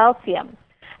much calcium.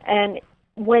 And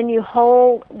when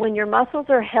your muscles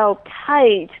are held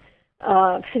tight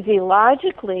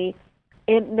physiologically,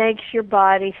 it makes your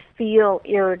body feel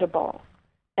irritable,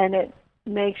 and it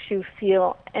makes you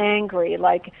feel angry,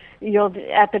 like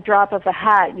at the drop of a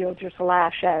hat, you'll just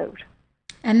lash out.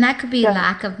 And that could be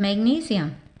lack of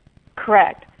magnesium.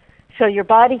 Correct. So your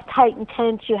body's tight and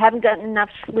tense, you haven't gotten enough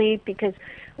sleep because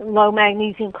low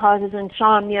magnesium causes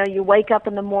insomnia. You wake up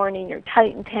in the morning, you're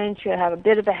tight and tense, you have a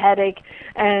bit of a headache,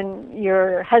 and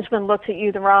your husband looks at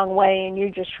you the wrong way and you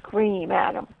just scream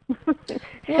at him.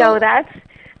 So that's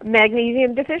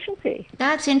magnesium deficiency.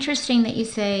 That's interesting that you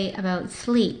say about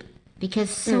sleep,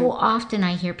 because so often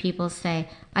I hear people say,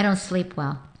 I don't sleep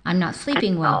well. I'm not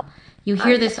sleeping well. You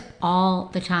hear this all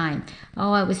the time.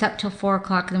 Oh, I was up till 4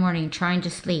 o'clock in the morning trying to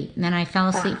sleep, and then I fell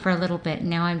asleep for a little bit, and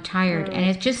now I'm tired. And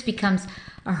it just becomes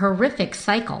a horrific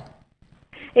cycle.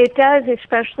 It does,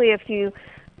 especially if you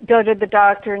go to the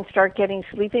doctor and start getting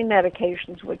sleeping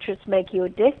medications, which just make you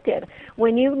addicted.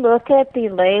 When you look at the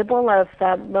label of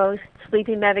most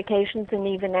sleeping medications and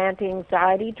even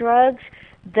anti-anxiety drugs,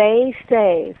 they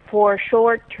say for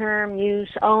short-term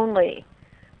use only,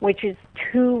 which is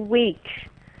 2 weeks.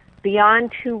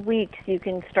 Beyond 2 weeks, you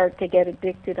can start to get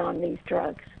addicted on these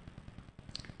drugs.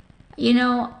 You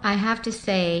know, I have to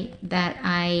say that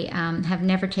I have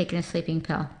never taken a sleeping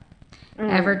pill.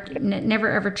 Never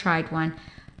ever tried one.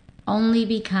 Only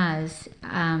because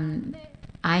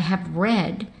I have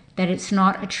read that it's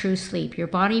not a true sleep. Your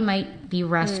body might be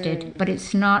rested, but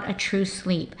it's not a true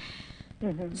sleep.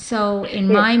 So in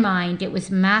my mind, it was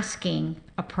masking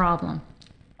a problem.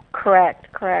 Correct.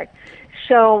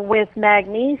 So with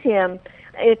magnesium,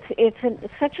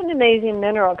 it's such an amazing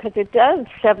mineral because it does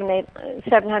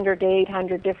 700 to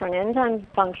 800 different enzyme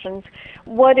functions.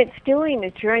 What it's doing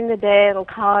is during the day it'll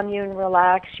calm you and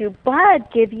relax you,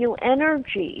 but give you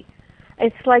energy.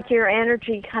 It's like your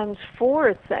energy comes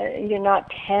forth. You're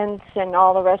not tense and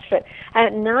all the rest of it.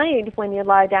 At night, when you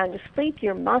lie down to sleep,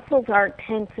 your muscles aren't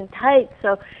tense and tight,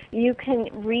 so you can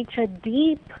reach a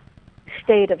deep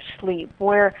state of sleep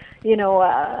where,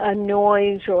 a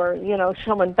noise or,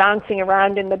 someone bouncing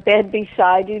around in the bed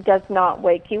beside you does not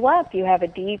wake you up. You have a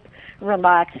deep,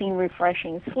 relaxing,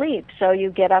 refreshing sleep. So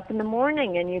you get up in the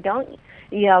morning and you don't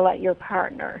yell at your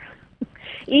partner.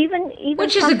 even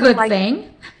Which is a good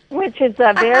thing. Which is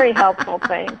a very helpful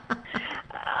thing.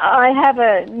 I have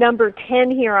a number 10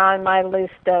 here on my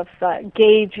list of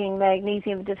gauging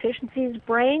magnesium deficiencies,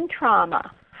 brain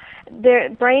trauma. their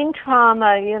brain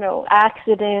trauma,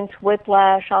 accidents,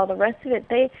 whiplash, all the rest of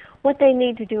it, what they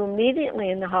need to do immediately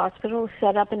in the hospital is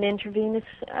set up an intravenous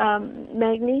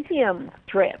magnesium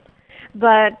drip.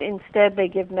 But instead they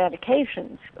give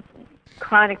medications.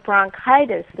 Chronic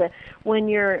bronchitis, when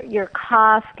your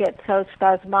cough gets so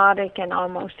spasmodic and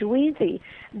almost wheezy,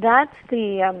 that's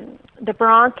the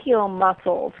bronchial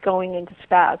muscles going into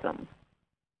spasm.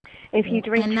 If you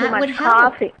drink too much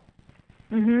coffee.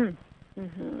 And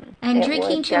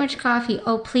drinking too much coffee.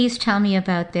 Oh, please tell me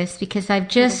about this, because I've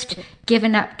just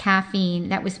given up caffeine.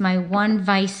 That was my one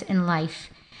vice in life.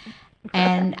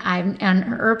 And I'm on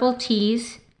herbal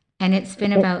teas, and it's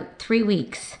been about 3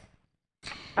 weeks.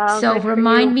 So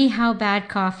remind me how bad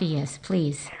coffee is,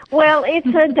 please. Well, it's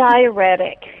a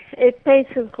diuretic. It's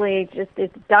basically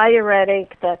it's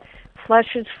diuretic that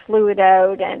flushes fluid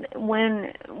out, and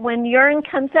when urine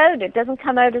comes out, it doesn't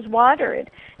come out as water.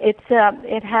 It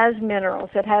has minerals,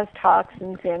 it has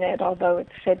toxins in it, although it's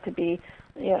said to be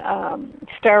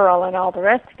sterile and all the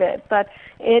rest of it. But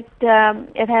it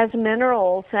has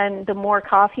minerals, and the more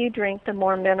coffee you drink, the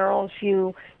more minerals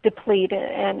you deplete,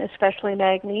 and especially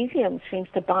magnesium seems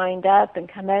to bind up and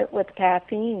come out with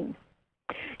caffeine.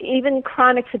 Even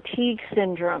chronic fatigue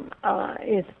syndrome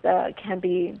can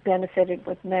be benefited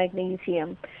with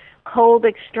magnesium. Cold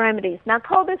extremities. Now,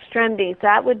 cold extremities,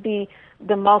 that would be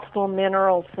the multiple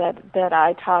minerals that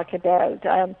I talk about.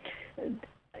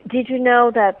 Did you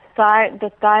know that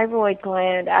the thyroid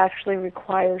gland actually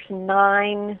requires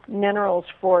 9 minerals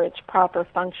for its proper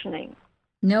functioning?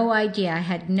 No idea. I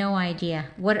had no idea.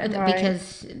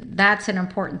 Because that's an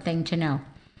important thing to know.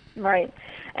 Right.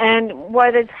 And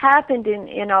what has happened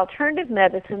in alternative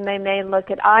medicine, they may look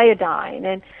at iodine,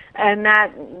 and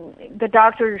that the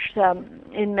doctors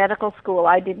in medical school,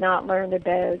 I did not learn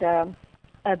about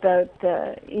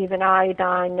even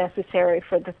iodine necessary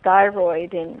for the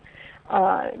thyroid, and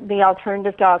the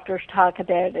alternative doctors talk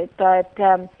about it. But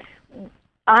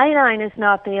iodine is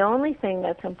not the only thing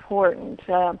that's important.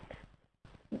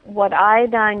 What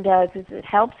iodine does is it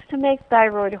helps to make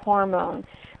thyroid hormone,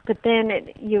 but then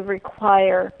you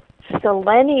require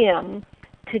selenium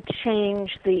to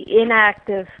change the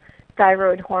inactive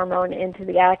thyroid hormone into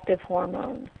the active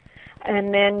hormone.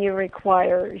 And then you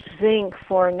require zinc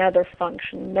for another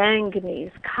function,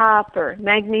 manganese, copper,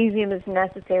 magnesium is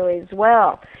necessary as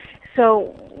well.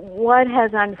 So what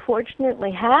has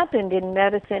unfortunately happened in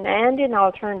medicine and in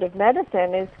alternative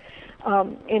medicine is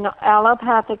in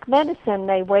allopathic medicine,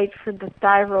 they wait for the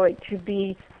thyroid to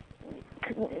be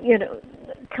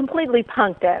completely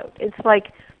punked out. It's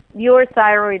like, your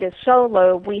thyroid is so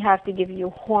low, we have to give you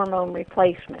hormone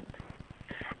replacement.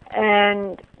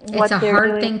 And it's a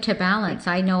hard thing to balance.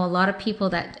 I know a lot of people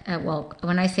that,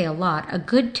 when I say a lot, a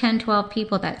good 10, 12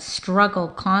 people that struggle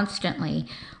constantly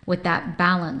with that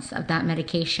balance of that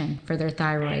medication for their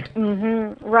thyroid.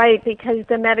 Mm-hmm. Right, because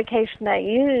the medication they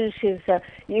use is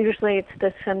usually it's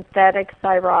the synthetic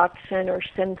thyroxine or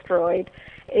Synthroid.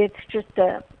 It's just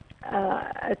a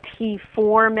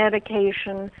T4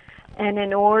 medication, and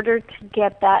in order to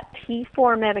get that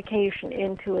T4 medication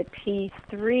into a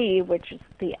T3, which is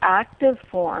the active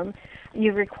form,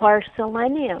 you require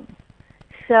selenium.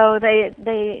 So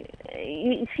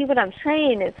you see what I'm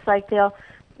saying? It's like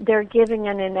they're giving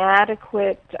an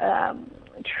inadequate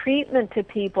treatment to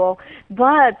people,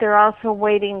 but they're also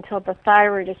waiting until the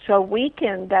thyroid is so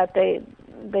weakened that they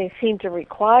seem to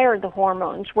require the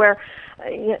hormones, where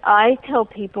I tell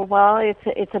people, well,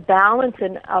 it's a balance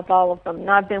of all of them. And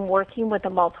I've been working with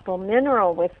a multiple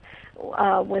mineral with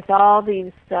all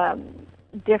these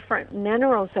different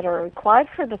minerals that are required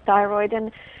for the thyroid.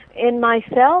 And in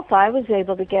myself, I was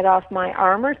able to get off my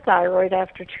Armour thyroid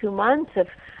after 2 months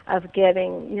of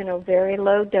getting, very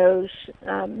low dose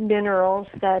minerals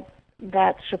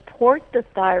that support the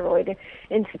thyroid,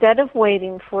 instead of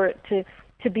waiting for it to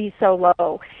be so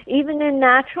low. Even in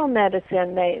natural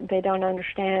medicine, they don't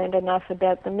understand enough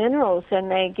about the minerals,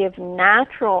 and they give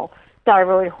natural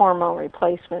thyroid hormone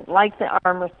replacement, like the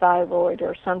Armour thyroid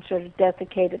or some sort of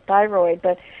desiccated thyroid.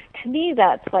 But to me,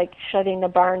 that's like shutting the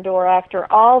barn door after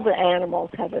all the animals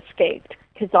have escaped,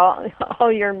 because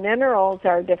all your minerals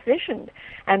are deficient,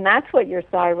 and that's what your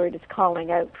thyroid is calling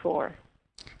out for.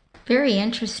 Very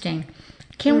interesting.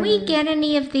 Can we get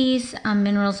any of these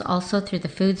minerals also through the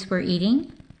foods we're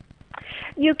eating?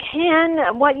 You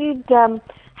can. What you'd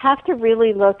have to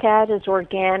really look at is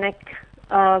organic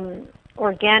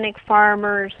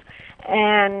farmers,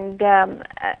 and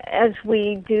as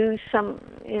we do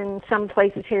in some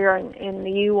places here in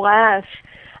the U.S.,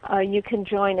 you can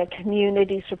join a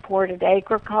community-supported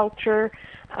agriculture,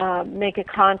 make a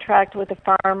contract with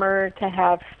a farmer to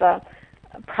have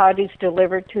produce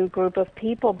delivered to a group of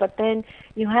people, but then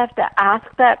you have to ask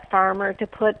that farmer to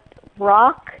put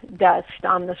rock dust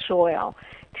on the soil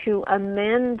to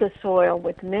amend the soil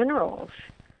with minerals.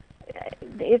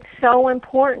 It's so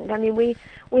important. I mean, we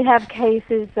have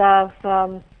cases of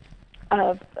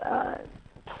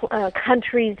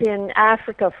countries in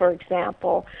Africa, for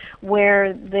example,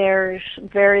 where there's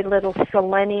very little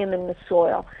selenium in the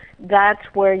soil. That's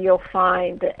where you'll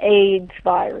find the AIDS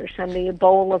virus and the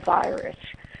Ebola virus.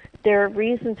 There are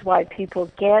reasons why people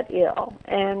get ill,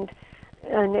 and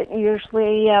it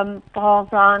usually falls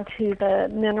on to the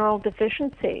mineral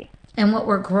deficiency. And what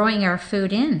we're growing our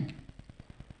food in.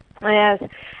 Yes,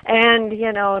 and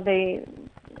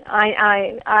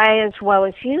I as well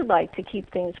as you like to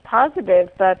keep things positive,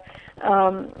 but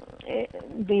the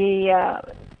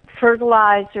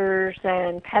fertilizers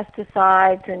and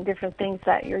pesticides and different things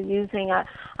that you're using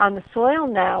on the soil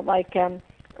now, like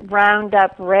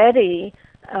Roundup Ready,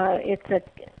 it's a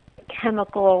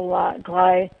chemical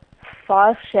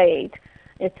glyphosate.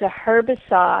 It's a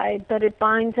herbicide, but it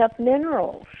binds up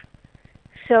minerals.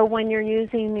 So when you're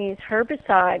using these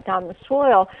herbicides on the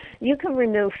soil, you can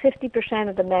remove 50%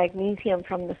 of the magnesium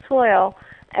from the soil,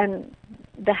 and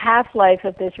the half-life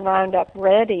of this Roundup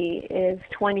Ready is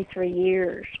 23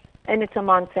 years, and it's a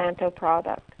Monsanto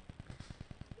product.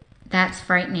 That's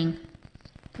frightening.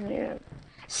 Yeah.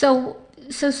 So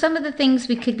some of the things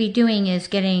we could be doing is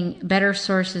getting better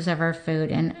sources of our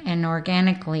food, and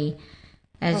organically,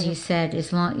 as you said,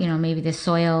 as long, maybe the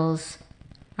soils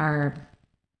are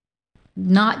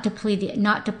not depleted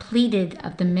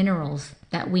of the minerals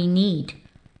that we need,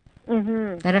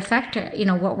 that affect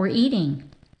what we're eating.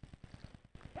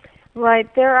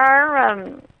 Right.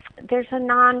 There's a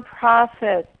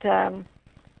nonprofit,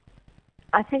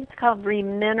 I think it's called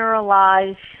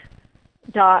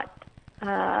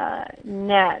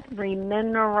Remineralize.net,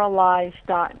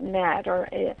 Remineralize.net, or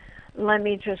let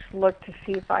me just look to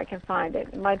see if I can find it.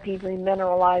 It might be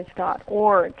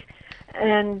remineralize.org.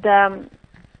 And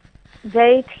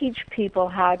they teach people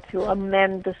how to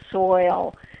amend the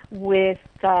soil with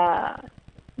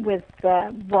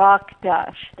rock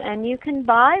dust, and you can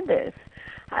buy this.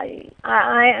 I'm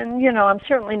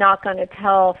certainly not going to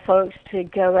tell folks to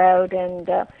go out and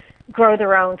grow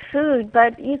their own food,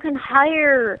 but you can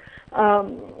hire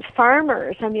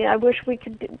farmers. I mean, I wish we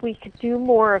could do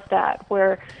more of that,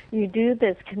 where you do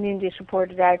this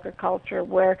community-supported agriculture,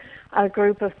 where a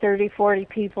group of 30, 40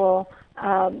 people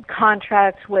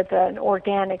contracts with an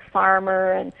organic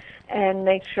farmer and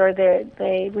make sure that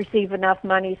they receive enough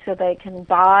money so they can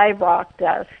buy rock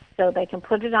dust, so they can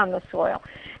put it on the soil.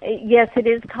 Yes, it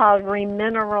is called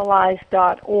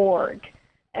remineralize.org,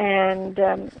 and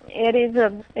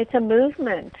it's a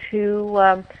movement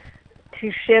to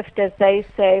shift, as they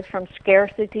say, from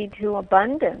scarcity to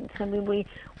abundance. I mean, we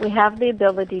have the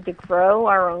ability to grow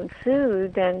our own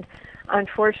food, and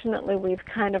unfortunately, we've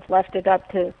kind of left it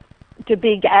up to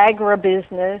big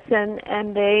agribusiness,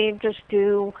 and they just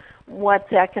do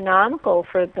what's economical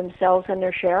for themselves and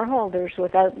their shareholders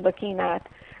without looking at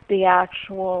the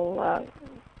actual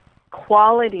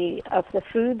quality of the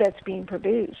food that's being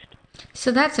produced.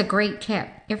 So that's a great tip.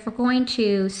 If we're going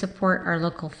to support our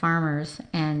local farmers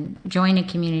and join a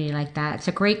community like that, it's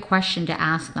a great question to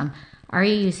ask them. Are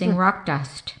you using rock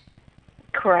dust?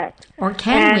 Correct. Or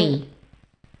can we?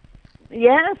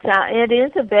 Yes, it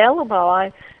is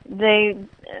available.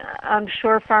 I'm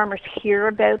sure farmers hear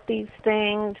about these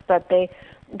things, but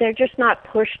they're just not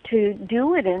pushed to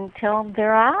do it until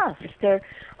they're asked. They're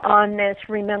on this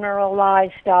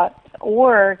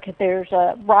remineralize.org. There's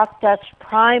a rock dust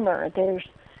primer.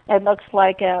 It looks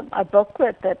like a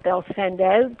booklet that they'll send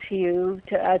out to you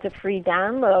as a free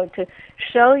download to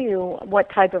show you what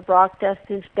type of rock dust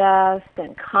is best,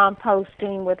 and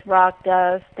composting with rock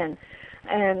dust, and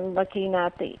looking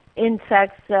at the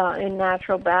insects in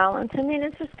natural balance. I mean,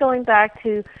 it's just going back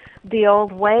to the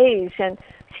old ways. And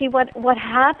see what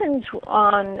happens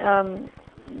on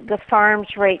the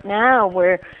farms right now,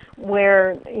 where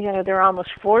they're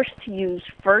almost forced to use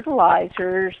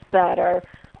fertilizers that are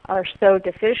so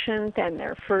deficient, and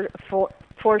they're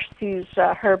forced to use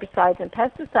herbicides and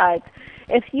pesticides.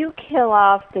 If you kill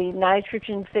off the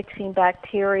nitrogen-fixing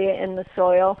bacteria in the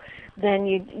soil, then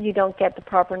you don't get the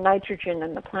proper nitrogen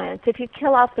in the plants. If you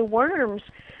kill off the worms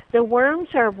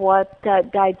are what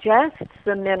digests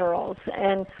the minerals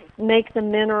and make the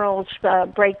minerals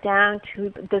break down to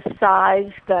the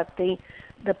size that the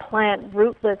plant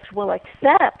rootlets will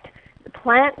accept. The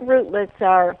plant rootlets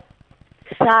are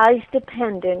size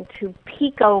dependent to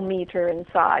picometer in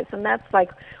size, and that's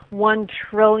like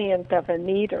 1/1,000,000th of a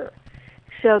meter.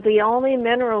 So the only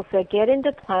minerals that get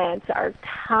into plants are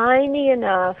tiny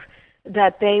enough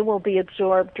that they will be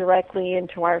absorbed directly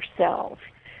into our cells.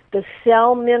 The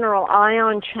cell mineral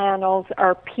ion channels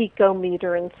are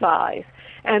picometer in size,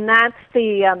 and that's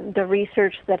the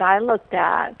research that I looked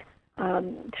at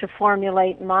to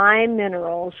formulate my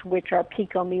minerals, which are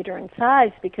picometer in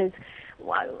size, because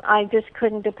I just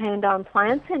couldn't depend on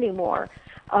plants anymore.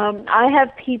 I have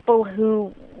people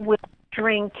who will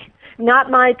drink,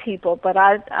 not my people, but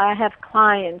I have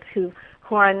clients who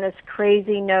are on this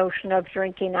crazy notion of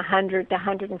drinking 100 to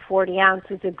 140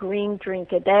 ounces of green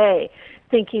drink a day,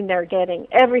 thinking they're getting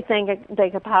everything they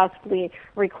could possibly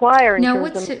require in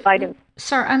terms of vitamins.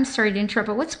 Sorry, I'm sorry to interrupt,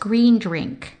 but what's green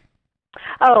drink?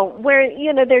 Oh, where,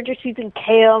 they're just using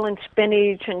kale and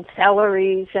spinach and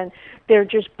celeries, and they're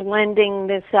just blending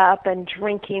this up and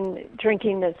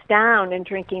drinking this down and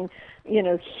drinking,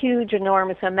 huge,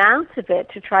 enormous amounts of it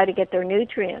to try to get their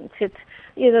nutrients. It's,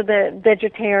 the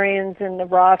vegetarians and the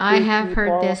raw food I have people.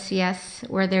 heard this, yes,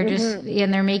 where they're just,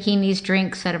 and they're making these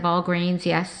drinks out of all grains,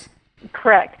 yes.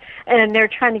 Correct. And they're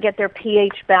trying to get their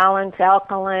pH balance,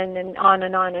 alkaline, and on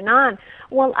and on and on.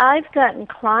 Well, I've gotten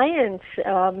clients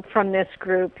from this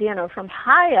group, from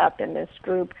high up in this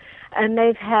group, and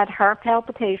they've had heart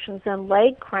palpitations and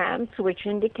leg cramps, which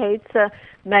indicates a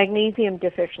magnesium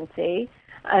deficiency.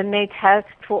 And they test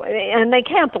for, and they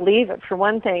can't believe it for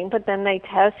one thing, but then they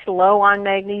test low on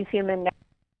magnesium and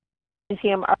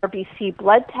magnesium RBC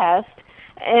blood test,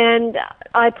 and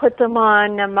I put them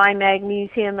on my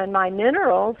magnesium and my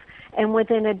minerals, and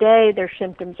within a day their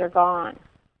symptoms are gone.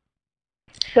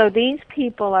 So these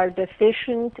people are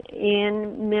deficient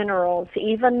in minerals,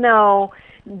 even though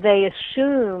they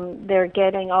assume they're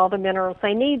getting all the minerals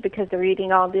they need because they're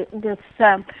eating all this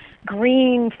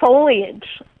green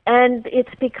foliage. And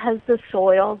it's because the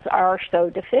soils are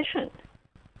so deficient.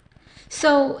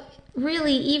 So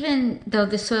really, even though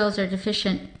the soils are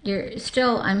deficient,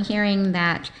 I'm hearing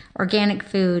that organic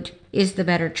food is the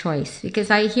better choice,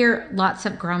 because I hear lots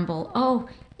of grumble, oh,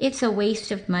 it's a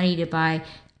waste of money to buy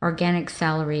organic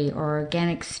celery or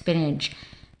organic spinach.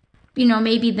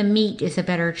 Maybe the meat is a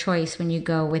better choice when you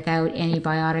go without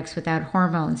antibiotics, without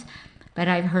hormones. But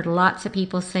I've heard lots of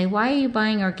people say, why are you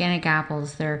buying organic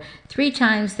apples? They're 3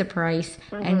 times the price.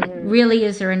 And really,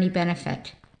 is there any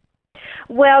benefit?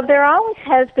 Well, there always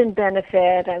has been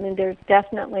benefit. I mean, there's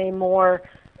definitely more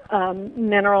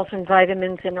minerals and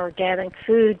vitamins in organic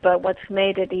food, but what's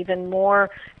made it even more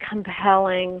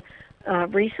compelling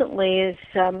recently is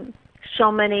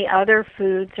so many other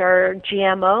foods are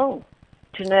GMO,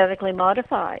 genetically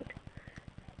modified.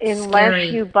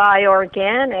 Unless you buy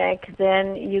organic,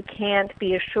 then you can't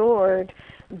be assured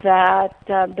that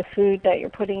the food that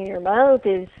you're putting in your mouth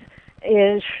is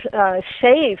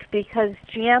safe, because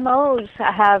GMOs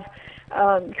have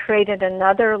created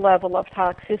another level of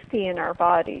toxicity in our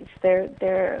bodies. Their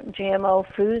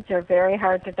GMO foods are very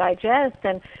hard to digest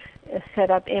and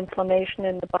set up inflammation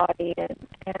in the body,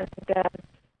 and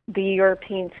the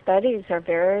European studies are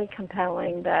very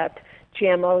compelling that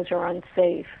GMOs are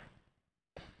unsafe.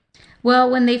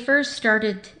 Well, when they first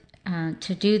started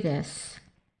to do this,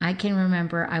 I can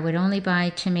remember I would only buy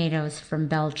tomatoes from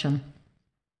Belgium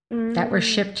that were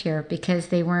shipped here because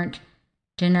they weren't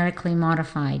genetically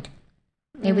modified.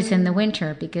 It was in the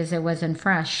winter because it wasn't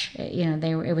fresh.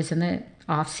 It was in the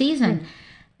off season.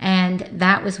 And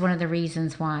that was one of the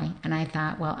reasons why. And I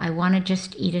thought, well, I want to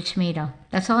just eat a tomato.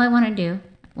 That's all I want to do.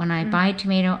 When I buy a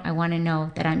tomato, I want to know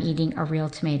that I'm eating a real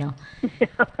tomato.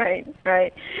 Right.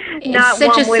 It's not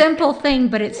such a simple thing,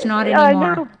 but it's not anymore.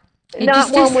 I know.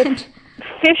 Not one with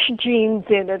fish genes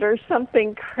in it or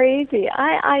something crazy.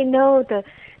 I know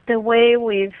the way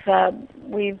we've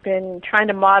been trying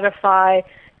to modify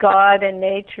God and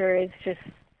nature is just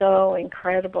so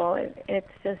incredible. It's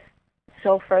just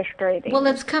so frustrating. Well,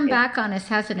 it's come back on us,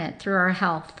 hasn't it, through our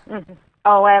health? Mm-hmm.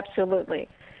 Oh, absolutely.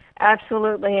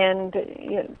 Absolutely,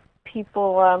 and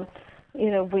people,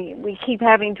 we keep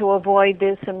having to avoid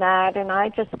this and that, and I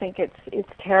just think it's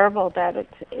terrible that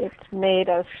it's made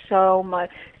us so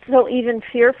even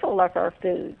fearful of our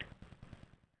food.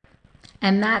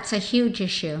 And that's a huge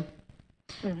issue.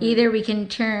 Mm-hmm. Either we can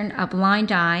turn a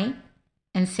blind eye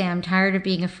and say, I'm tired of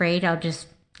being afraid, I'll just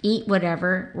eat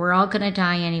whatever, we're all going to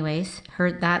die anyways.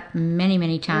 Heard that many,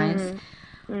 many times. Mm-hmm.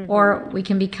 Mm-hmm. Or we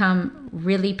can become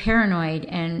really paranoid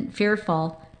and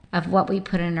fearful of what we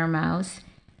put in our mouths.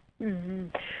 Mm-hmm.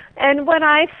 And what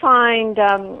I find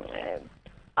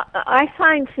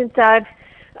since I've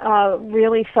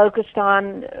really focused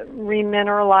on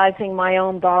remineralizing my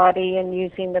own body and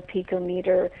using the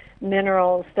picometer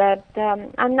minerals, that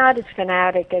I'm not as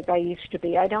fanatic as I used to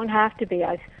be. I don't have to be.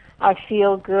 I I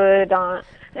feel good,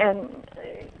 and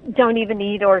don't even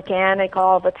eat organic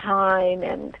all the time,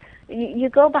 and you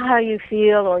go by how you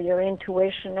feel or your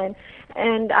intuition,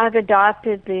 and I've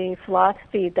adopted the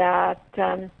philosophy that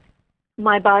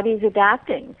my body's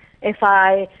adapting. If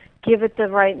I give it the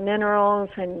right minerals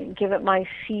and give it my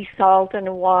sea salt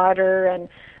and water and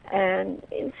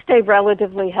stay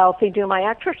relatively healthy, do my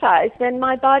exercise, then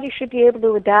my body should be able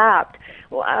to adapt.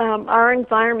 Our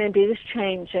environment is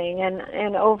changing,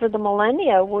 and over the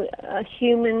millennia,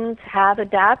 humans have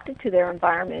adapted to their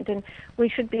environment, and we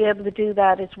should be able to do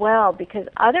that as well, because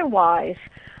otherwise,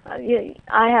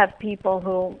 I have people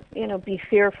who, be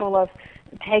fearful of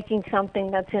taking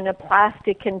something that's in a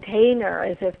plastic container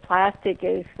as if plastic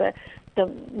is the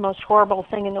most horrible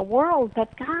thing in the world.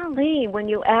 But golly, when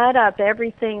you add up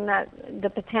everything, that the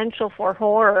potential for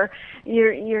horror,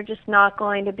 you're just not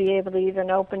going to be able to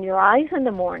even open your eyes in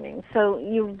the morning. So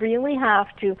you really have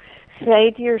to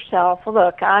say to yourself,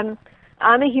 look, I'm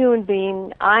a human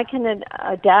being. I can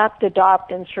adapt,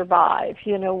 adopt, and survive.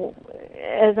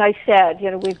 As I said,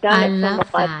 we've done it. I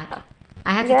love that.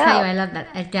 I have to tell you, I love that.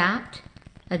 Adapt,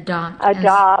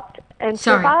 adopt, and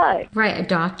survive. Right,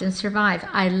 adopt and survive.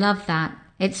 I love that.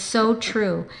 It's so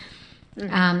true.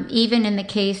 Even in the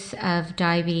case of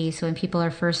diabetes, when people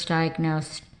are first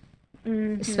diagnosed,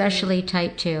 especially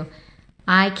type 2,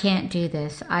 I can't do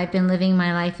this. I've been living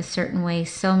my life a certain way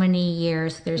so many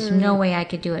years. There's no way I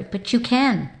could do it. But you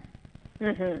can.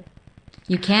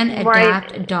 You can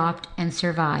adapt, adopt, and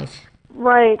survive.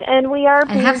 Right, and we are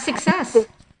and have success.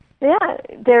 Yeah,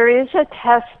 there is a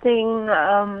testing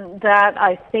that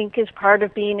I think is part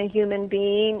of being a human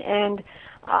being, and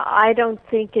I don't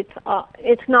think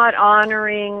it's not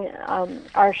honoring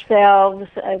ourselves,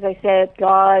 as I said,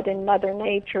 God and Mother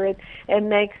Nature. It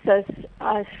makes us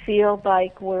feel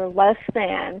like we're less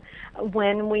than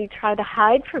when we try to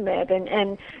hide from it,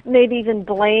 and maybe even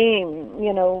blame,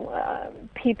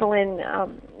 people in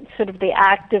sort of the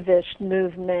activist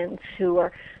movements who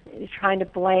are trying to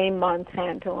blame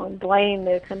Monsanto and blame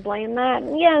this and blame that.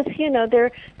 And yes,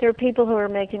 there are people who are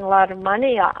making a lot of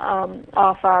money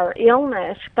off our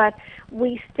illness, but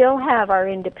we still have our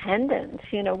independence.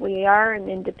 We are an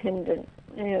independent.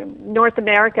 North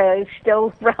America is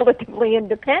still relatively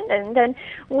independent, and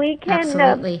we can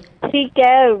seek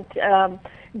out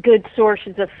good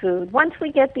sources of food. Once we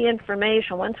get the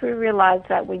information, once we realize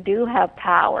that we do have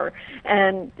power,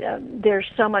 and there's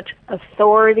so much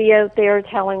authority out there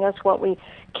telling us what we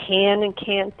can and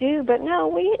can't do, but no,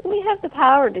 we have the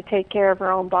power to take care of our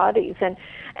own bodies, and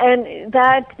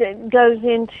that goes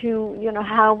into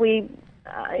how we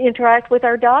interact with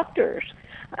our doctors.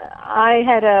 I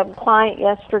had a client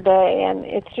yesterday, and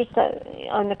it's just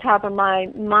on the top of my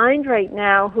mind right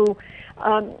now, who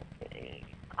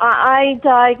I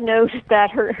diagnosed that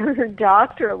her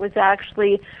doctor was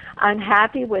actually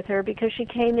unhappy with her because she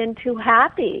came in too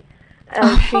happy.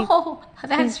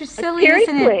 That's silly,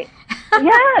 isn't it?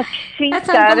 Yeah, she's That's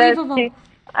got unbelievable.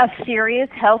 a serious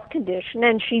health condition,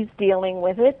 and she's dealing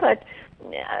with it, but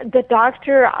the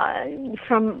doctor,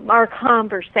 from our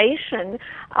conversation,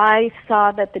 I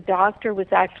saw that the doctor was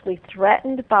actually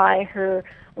threatened by her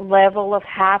level of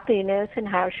happiness and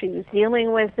how she was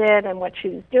dealing with it and what she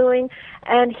was doing,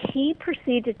 and he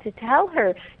proceeded to tell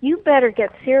her, you better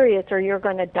get serious or you're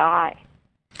going to die.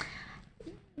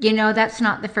 That's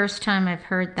not the first time I've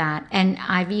heard that, and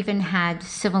I've even had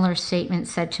similar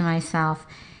statements said to myself.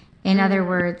 In other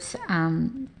words,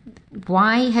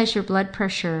 why has your blood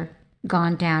pressure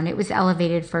gone down? It was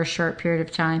elevated for a short period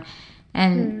of time,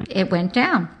 and it went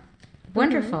down.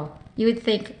 Wonderful. You would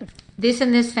think, this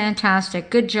and this, fantastic.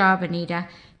 Good job, Anita.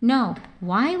 No.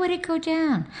 Why would it go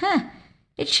down?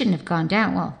 It shouldn't have gone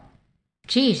down. Well,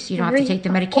 geez, you don't have to take the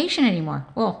medication anymore.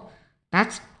 Well,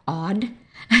 that's odd.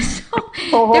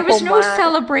 So there was no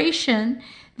celebration.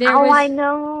 There was I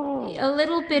know. a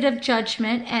little bit of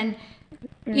judgment, and,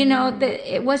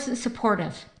 it wasn't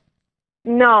supportive.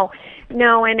 No,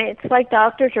 and it's like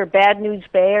doctors are bad news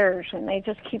bears, and they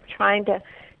just keep trying to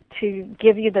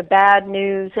give you the bad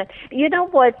news. And you know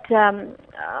what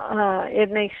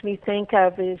it makes me think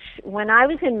of is when I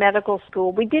was in medical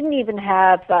school, we didn't even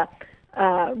have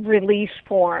release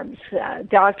forms.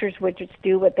 Doctors would just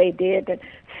do what they did, and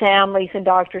families and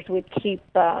doctors would keep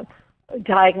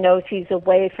diagnoses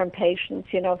away from patients.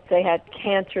 If they had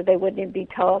cancer, they wouldn't be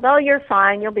told, oh, you're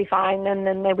fine, you'll be fine, and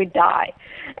then they would die.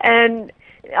 And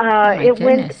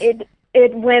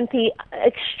it went the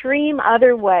extreme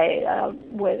other way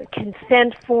with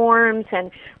consent forms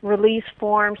and release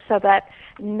forms, so that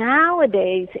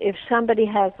nowadays if somebody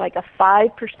has like a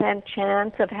 5%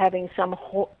 chance of having some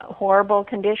horrible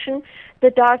condition, the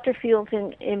doctor feels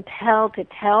impelled to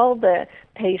tell the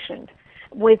patient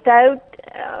without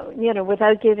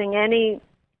without giving any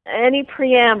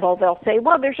preamble. They'll say,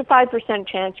 well, there's a 5%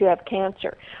 chance you have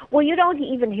cancer. Well, you don't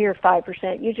even hear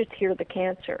 5%, you just hear the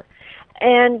cancer.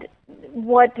 And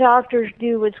what doctors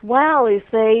do as well is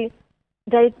they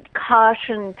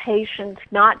caution patients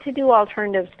not to do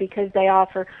alternatives because they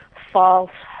offer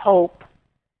false hope.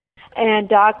 And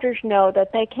doctors know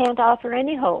that they can't offer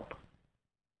any hope.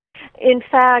 In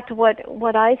fact,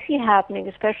 what I see happening,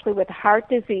 especially with heart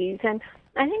disease, and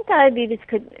I think diabetes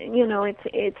could,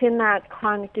 it's in that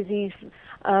chronic disease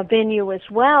venue as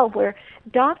well, where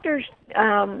doctors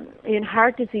in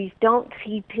heart disease don't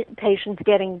see patients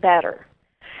getting better.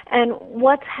 And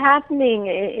what's happening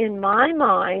in my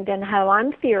mind and how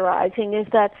I'm theorizing is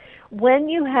that when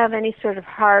you have any sort of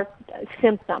heart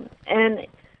symptom, and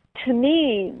to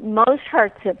me, most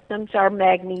heart symptoms are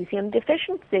magnesium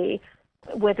deficiency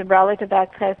with a relative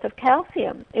excess of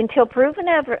calcium. Until proven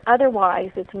otherwise,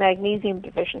 it's magnesium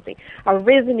deficiency.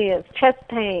 Arrhythmias, chest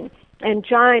pain,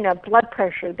 angina, blood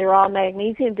pressure, they're all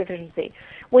magnesium deficiency.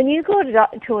 When you go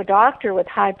to a doctor with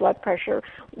high blood pressure,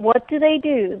 what do?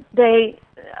 They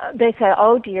say,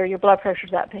 oh dear, your blood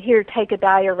pressure's up. Here, take a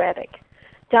diuretic.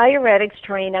 Diuretics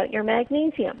drain out your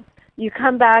magnesium. You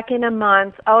come back in a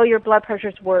month, oh, your blood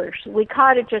pressure's worse. We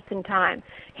caught it just in time.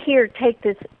 Here, take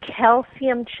this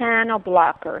calcium channel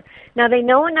blocker. Now, they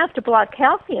know enough to block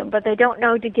calcium, but they don't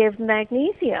know to give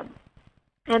magnesium.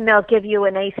 And they'll give you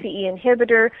an ACE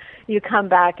inhibitor. You come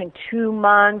back in 2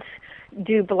 months,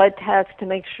 do blood tests to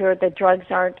make sure the drugs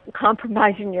aren't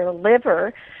compromising your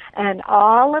liver. And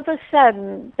all of a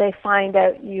sudden, they find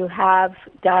out you have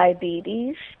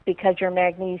diabetes because your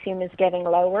magnesium is getting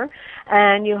lower,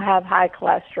 and you have high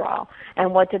cholesterol.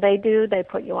 And what do? They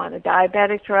put you on a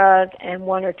diabetic drug and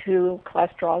 1 or 2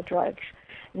 cholesterol drugs.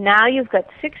 Now you've got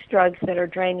 6 drugs that are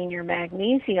draining your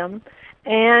magnesium,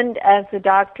 and as the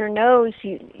doctor knows,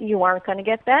 you aren't going to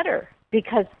get better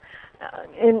because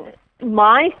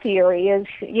my theory is,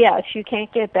 yes, you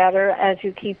can't get better as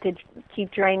you keep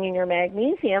draining your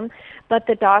magnesium, but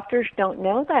the doctors don't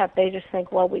know that. They just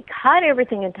think, well, we cut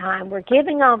everything in time. We're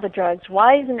giving all the drugs.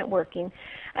 Why isn't it working?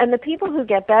 And the people who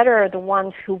get better are the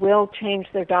ones who will change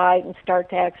their diet and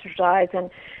start to exercise. And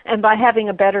by having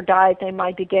a better diet, they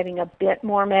might be getting a bit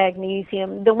more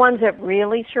magnesium. The ones that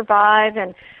really survive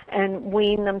and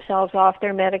wean themselves off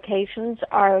their medications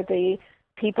are the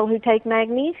people who take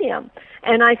magnesium.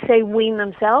 And I say wean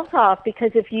themselves off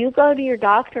because if you go to your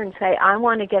doctor and say, I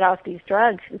want to get off these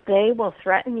drugs, they will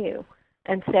threaten you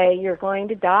and say you're going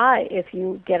to die if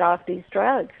you get off these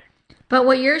drugs. But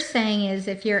what you're saying is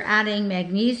if you're adding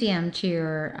magnesium to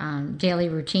your daily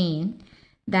routine,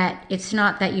 that it's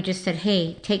not that you just said,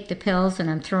 hey, take the pills and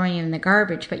I'm throwing them in the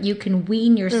garbage, but you can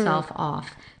wean yourself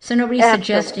off. So nobody's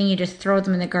suggesting you just throw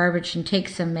them in the garbage and take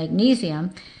some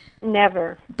magnesium.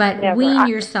 Never. But wean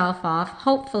yourself off,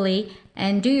 hopefully,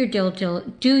 and do your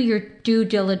due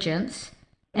diligence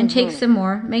and take some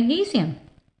more magnesium.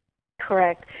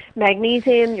 Correct.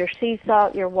 Magnesium, your sea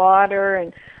salt, your water,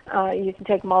 and you can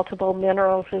take multiple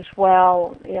minerals as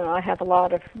well. I have a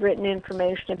lot of written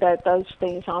information about those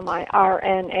things on my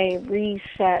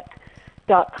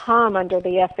RNAreset.com under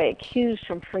the FAQs,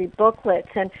 some free booklets.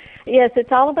 And yes,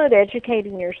 it's all about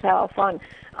educating yourself on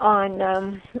kind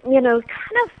of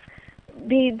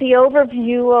the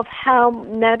overview of how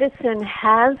medicine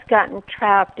has gotten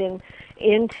trapped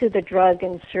into the drug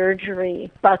and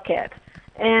surgery bucket.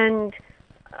 And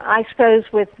I suppose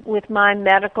with my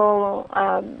medical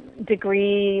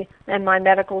degree and my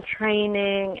medical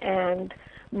training and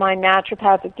my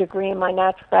naturopathic degree and my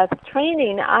naturopathic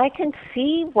training, I can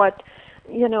see what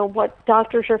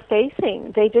doctors are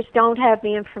facing. They just don't have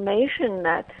the information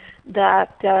that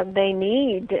they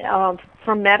need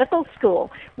from medical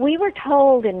school. We were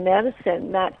told in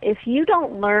medicine that if you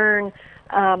don't learn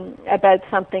about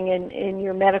something in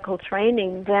your medical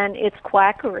training, then it's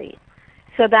quackery.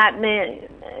 So that meant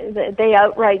they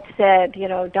outright said,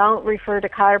 don't refer to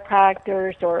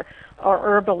chiropractors or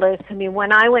herbalists. I mean,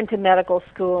 when I went to medical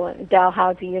school at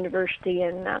Dalhousie University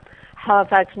in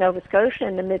Halifax, Nova Scotia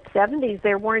in the mid-'70s,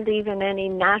 there weren't even any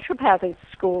naturopathic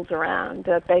schools around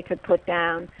that they could put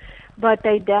down. But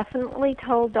they definitely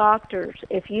told doctors,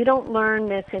 if you don't learn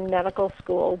this in medical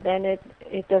school, then it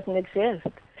doesn't exist.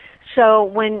 So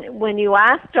when you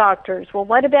ask doctors, well,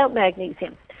 what about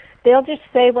magnesium? they'll just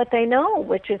say what they know,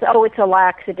 which is, oh, it's a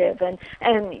laxative, and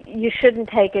you shouldn't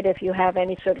take it if you have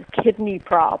any sort of kidney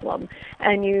problem,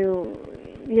 and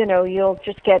you'll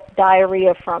just get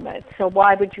diarrhea from it. So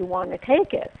why would you want to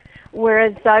take it?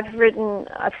 Whereas I've written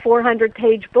a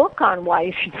 400-page book on why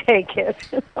you should take it.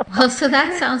 Well, so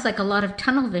that sounds like a lot of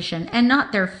tunnel vision, and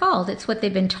not their fault. It's what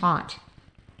they've been taught.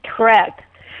 Correct.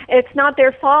 It's not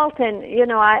their fault,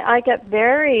 and I got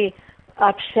very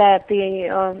upset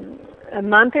a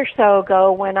month or so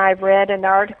ago when I read an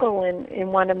article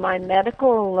in one of my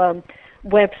medical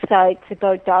websites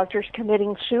about doctors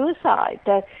committing suicide.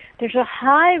 That there's a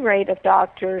high rate of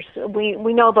doctors. We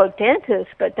know about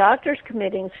dentists, but doctors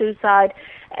committing suicide,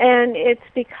 and it's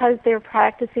because they're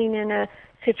practicing in a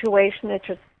situation that's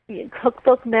just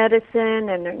cookbook medicine,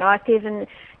 and they're not giving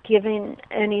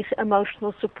any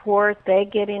emotional support. They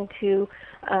get into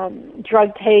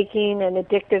drug taking and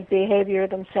addictive behavior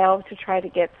themselves to try to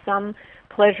get some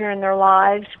pleasure in their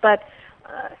lives. But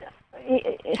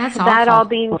that all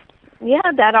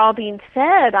being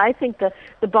said, I think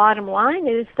the bottom line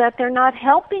is that they're not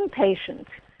helping patients.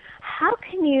 How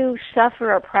can you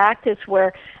suffer a practice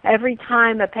where every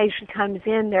time a patient comes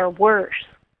in, they're worse,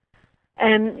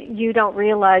 and you don't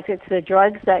realize it's the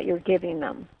drugs that you're giving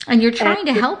them? And you're trying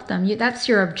to help them. That's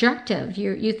your objective.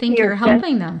 You think you're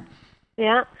helping them.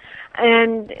 Yeah.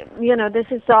 And, this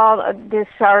is all this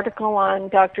article on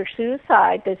Dr.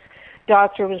 Suicide. This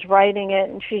doctor was writing it,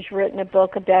 and she's written a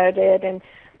book about it,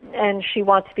 and she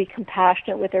wants to be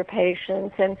compassionate with her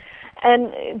patients, and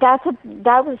that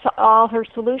was all her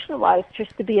solution was,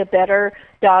 just to be a better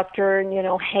doctor and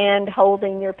hand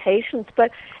holding your patients.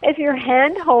 But if you're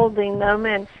hand holding them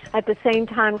and at the same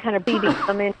time kind of beating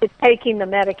them into taking the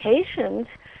medications,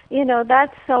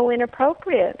 that's so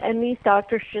inappropriate. And these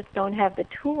doctors just don't have the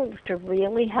tools to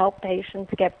really help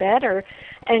patients get better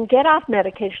and get off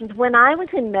medications. When I was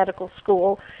in medical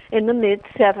school in the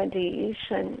mid-'70s,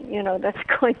 and, that's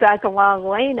going back a long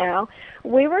way now,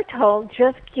 we were told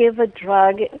just give a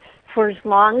drug for as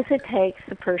long as it takes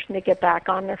the person to get back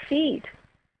on their feet.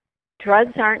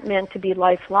 Drugs aren't meant to be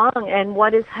lifelong. And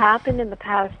what has happened in the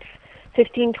past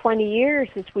 15, 20 years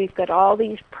is we've got all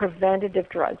these preventative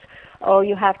drugs. Oh,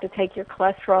 you have to take your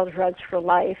cholesterol drugs for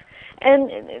life. And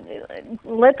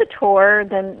Lipitor,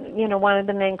 one of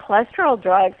the main cholesterol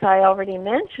drugs I already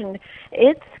mentioned,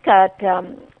 it's got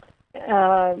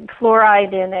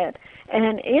fluoride in it.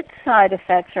 And its side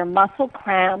effects are muscle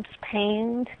cramps,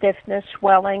 pain, stiffness,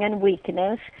 swelling, and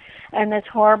weakness. And this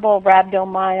horrible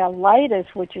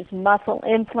rhabdomyolysis, which is muscle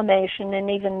inflammation and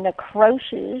even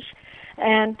necrosis,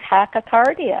 and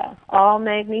tachycardia, all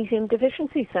magnesium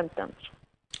deficiency symptoms.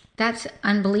 That's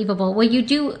unbelievable. Well, you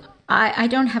do, I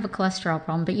don't have a cholesterol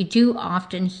problem, but you do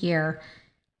often hear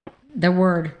the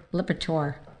word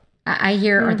Lipitor. I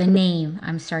hear, or the name,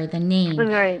 the name.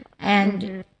 Right.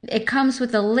 And it comes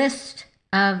with a list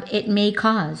of it may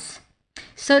cause.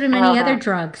 So do many other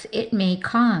drugs, it may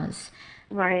cause.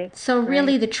 Right. So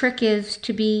really the trick is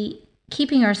to be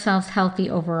keeping ourselves healthy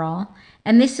overall.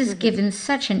 And this is given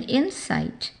such an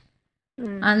insight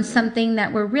on something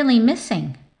that we're really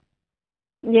missing.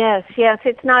 Yes.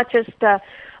 It's not just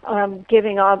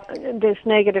giving all this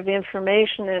negative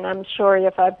information, and I'm sorry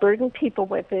if I burden people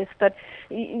with this, but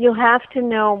you have to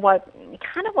know what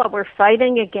we're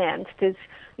fighting against is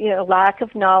lack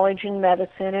of knowledge in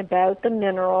medicine about the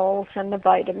minerals and the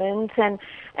vitamins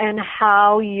and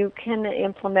how you can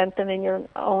implement them in your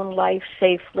own life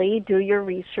safely. Do your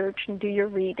research and do your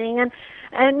reading,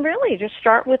 and really just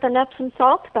start with an Epsom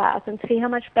salt bath and see how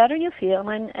much better you feel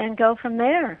and go from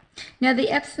there. Now the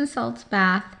Epsom salts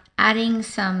bath, adding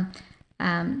some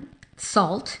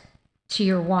salt to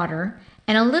your water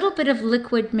and a little bit of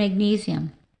liquid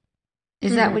magnesium.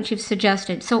 Is that what you've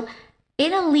suggested? So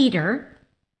in a liter,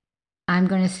 I'm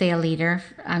going to say a liter.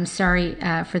 I'm sorry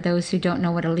for those who don't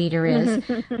know what a liter is.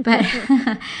 But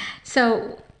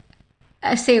so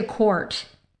say a quart,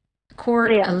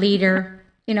 a liter,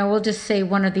 we'll just say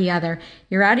one or the other.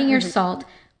 You're adding your salt.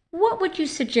 What would you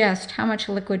suggest? How much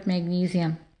liquid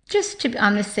magnesium? Just to be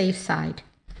on the safe side.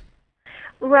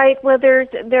 Right. Well, there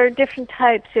are different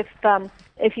types.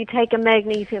 If you take a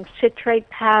magnesium citrate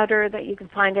powder that you can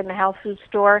find in the health food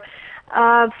store,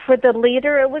 for the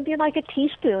liter, it would be like a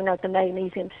teaspoon of the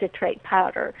magnesium citrate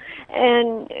powder.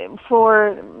 And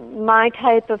for my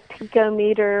type of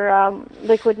picometer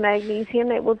liquid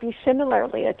magnesium, it will be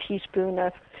similarly a teaspoon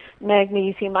of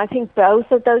magnesium. I think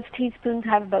both of those teaspoons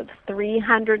have about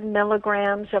 300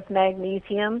 milligrams of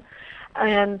magnesium.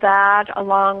 And that,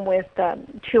 along with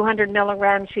 200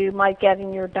 milligrams you might get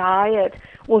in your diet,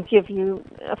 will give you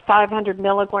 500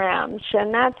 milligrams.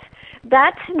 And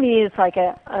that to me is like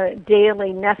a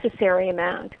daily necessary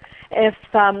amount. If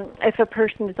a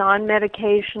person is on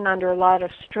medication under a lot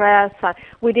of stress,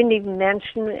 we didn't even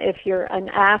mention if you're an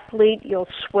athlete, you'll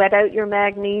sweat out your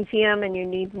magnesium and you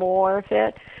need more of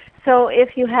it. So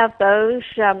if you have those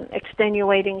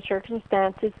extenuating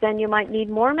circumstances, then you might need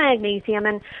more magnesium.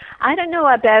 And I don't know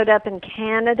about up in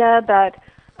Canada, but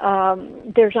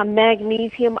there's a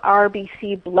magnesium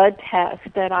RBC blood test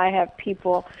that I have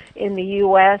people in the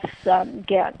U.S.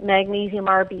 Get. Magnesium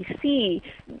RBC.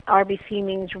 RBC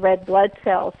means red blood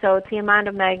cells. So it's the amount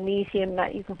of magnesium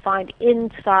that you can find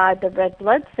inside the red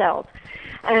blood cells.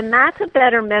 And that's a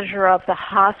better measure of the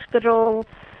hospital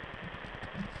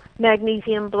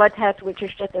magnesium blood test, which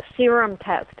is just a serum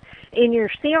test. In your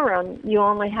serum, you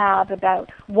only have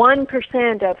about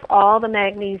 1% of all the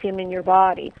magnesium in your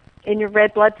body. In your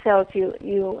red blood cells,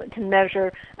 you can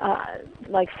measure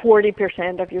like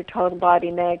 40% of your total body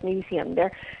magnesium.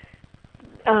 There,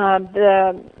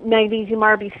 the magnesium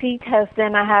RBC test,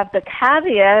 then I have the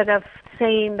caveat of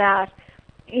saying that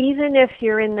even if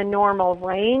you're in the normal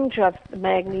range of the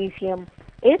magnesium,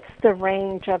 it's the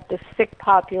range of the sick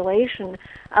population,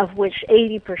 of which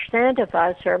 80% of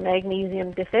us are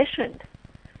magnesium deficient.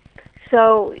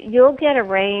 So you'll get a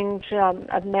range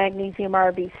of magnesium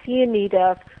RBC, Anita,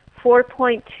 of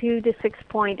 4.2 to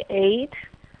 6.8,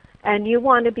 and you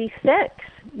want to be 6.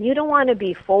 You don't want to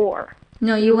be 4.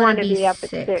 No, you want to be up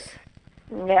 6. At 6.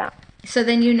 Yeah. So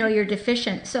then you know you're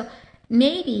deficient. So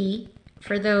maybe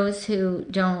for those who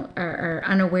are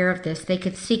unaware of this, they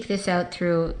could seek this out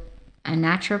through a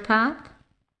naturopath?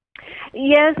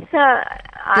 Yes, this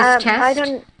test? I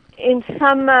don't. In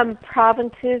some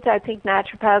provinces, I think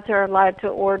naturopaths are allowed to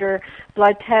order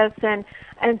blood tests,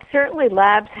 and certainly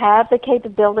labs have the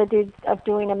capability of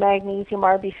doing a magnesium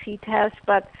RBC test,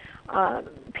 but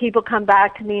people come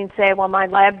back to me and say, well, my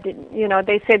lab didn't,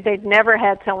 they said they'd never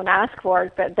had someone ask for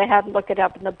it, but they had to look it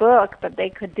up in the book, but they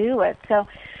could do it. So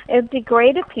it'd be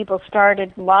great if people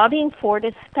started lobbying for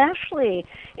it, especially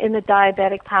in the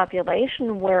diabetic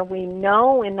population, where we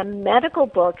know in the medical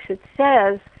books it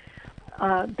says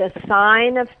the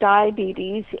sign of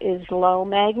diabetes is low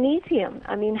magnesium.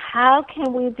 I mean, how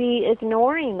can we be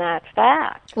ignoring that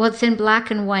fact? Well, it's in black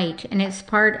and white, and it's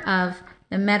part of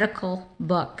the medical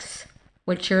books,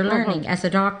 which you're learning as a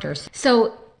doctor.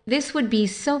 So this would be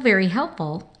so very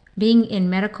helpful, being in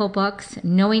medical books,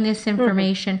 knowing this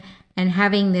information, and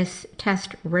having this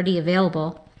test ready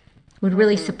available would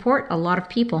really support a lot of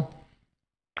people.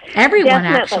 Everyone,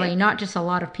 Definitely. Actually, not just a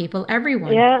lot of people,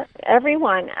 everyone. Yeah,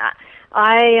 everyone.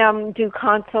 I do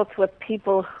consults with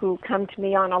people who come to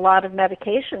me on a lot of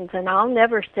medications, and I'll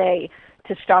never say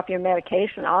to stop your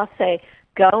medication. I'll say,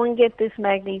 go and get this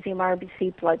magnesium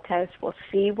RBC blood test. We'll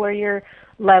see where your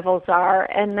levels are,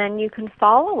 and then you can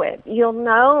follow it. You'll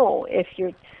know if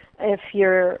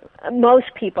you're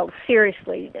most people,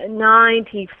 seriously,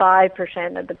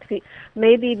 95% of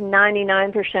maybe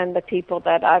 99% of the people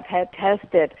that I've had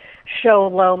tested show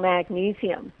low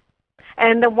magnesium.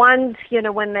 And the ones,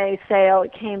 when they say, oh,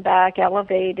 it came back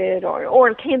elevated or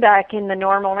it came back in the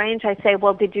normal range, I say,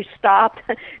 well, did you stop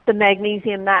the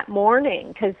magnesium that morning?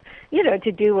 Because,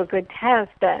 to do a good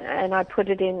test, and I put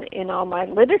it in all my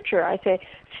literature, I say,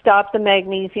 stop the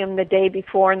magnesium the day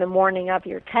before in the morning of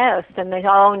your test. And they say,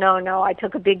 oh, no, I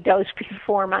took a big dose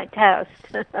before my test.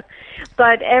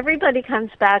 But everybody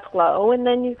comes back low, and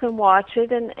then you can watch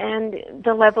it, and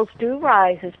the levels do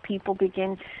rise as people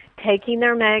begin taking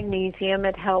their magnesium.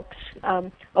 It helps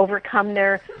overcome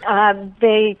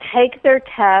they take their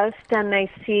test and they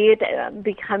see it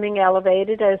becoming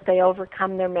elevated as they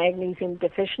overcome their magnesium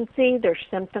deficiency. Their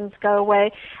symptoms go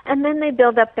away, and then they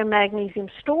build up their magnesium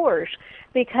stores,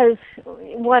 because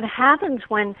what happens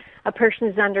when a person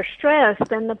is under stress,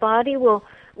 then the body will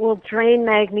drain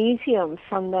magnesium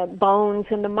from the bones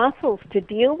and the muscles to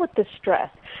deal with the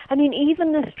stress. I mean,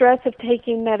 even the stress of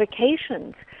taking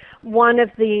medications. One of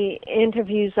the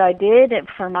interviews I did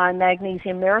for my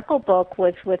Magnesium Miracle book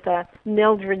was with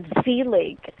Mildred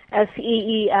Seelig,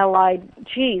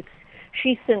 Seelig.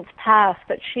 She's since passed,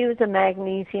 but she was a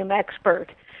magnesium expert.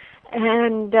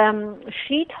 And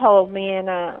she told me in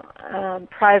a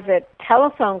private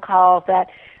telephone call that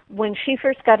when she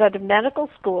first got out of medical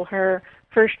school, her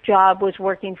first job was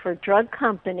working for a drug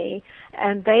company,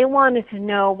 and they wanted to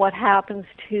know what happens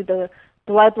to the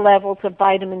blood levels of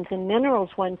vitamins and minerals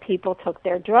when people took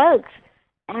their drugs.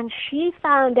 And she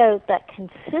found out that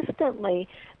consistently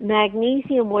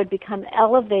magnesium would become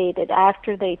elevated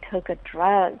after they took a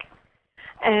drug.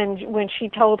 And when she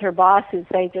told her bosses,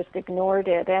 they just ignored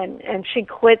it. And she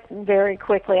quit very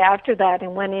quickly after that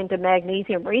and went into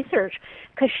magnesium research,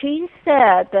 because she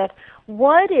said that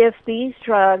what if these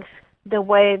drugs, the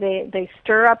way they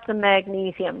stir up the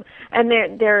magnesium, and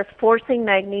they're forcing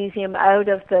magnesium out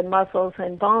of the muscles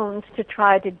and bones to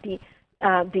try to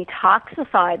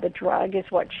detoxify the drug,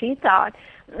 is what she thought.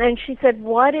 And she said,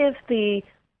 what if the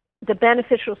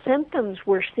beneficial symptoms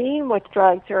we're seeing with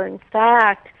drugs are in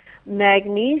fact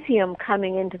magnesium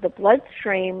coming into the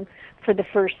bloodstream for the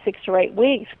first 6 or 8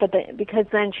 weeks, because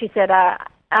then she said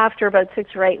after about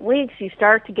 6 or 8 weeks you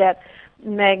start to get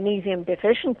magnesium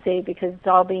deficiency because it's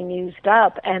all being used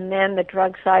up, and then the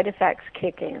drug side effects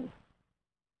kick in.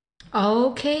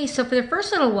 Okay, so for the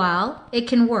first little while it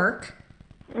can work,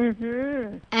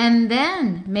 and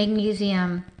then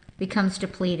magnesium becomes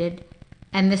depleted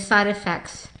and the side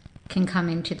effects can come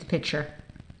into the picture.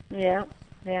 Yeah.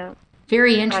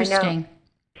 Very interesting.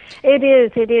 It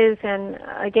is, and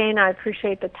again, I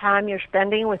appreciate the time you're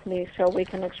spending with me so we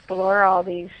can explore all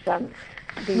these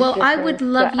well, I would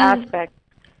love aspects.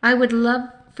 I would love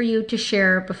for you to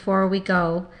share, before we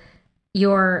go,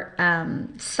 your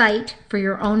site for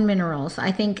your own minerals.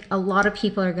 I think a lot of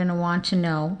people are going to want to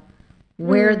know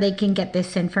where they can get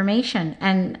this information,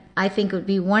 and I think it would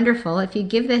be wonderful if you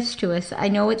give this to us. I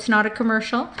know it's not a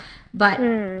commercial, but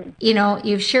you know,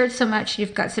 you've shared so much,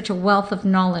 you've got such a wealth of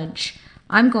knowledge.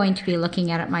 I'm going to be looking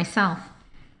at it myself.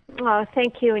 Oh,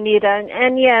 thank you, Anita.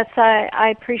 And yes,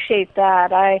 I appreciate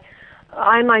that. I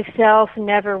myself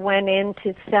never went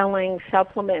into selling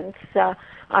supplements.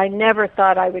 I never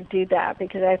thought I would do that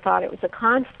because I thought it was a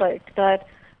conflict. But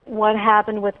what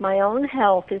happened with my own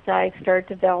health is I started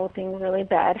developing really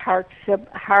bad heart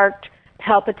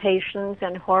palpitations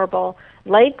and horrible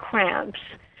leg cramps.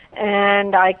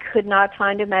 And I could not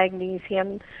find a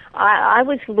magnesium. I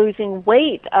was losing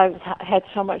weight. I had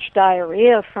so much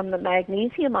diarrhea from the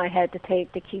magnesium I had to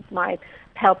take to keep my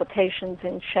palpitations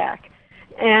in check.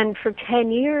 And for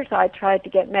 10 years, I tried to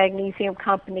get magnesium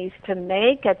companies to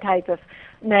make a type of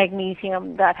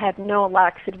magnesium that had no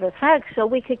laxative effect so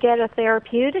we could get a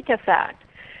therapeutic effect.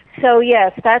 So,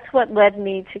 yes, that's what led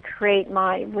me to create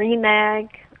my REMAG,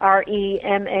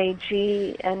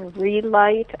 REMAG, and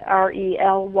Relyte,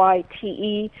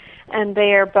 RELYTE, and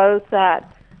they are both at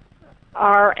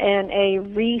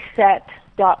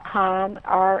RNAreset.com,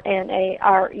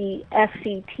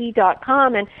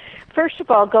 RNARESET.com. And first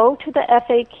of all, go to the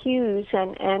FAQs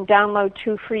and download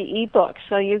 2 free ebooks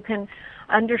so you can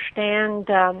understand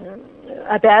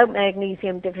about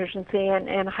magnesium deficiency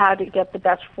and how to get the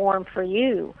best form for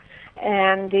you.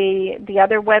 And the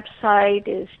other website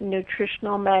is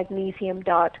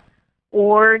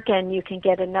nutritionalmagnesium.org, and you can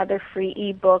get another free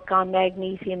ebook on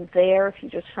magnesium there if you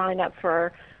just sign up for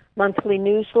our monthly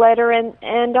newsletter,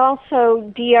 and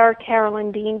also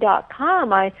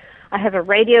drcarolyndean.com. I have a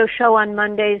radio show on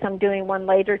Mondays. I'm doing one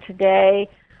later today.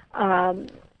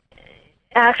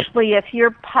 Actually, if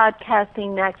you're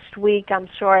podcasting next week, I'm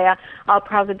sorry, I'll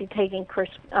probably be taking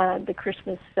the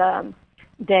Christmas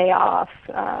day off.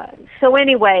 So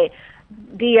anyway,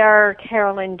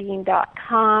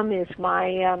 drcarolyndean.com is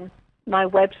my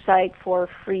website for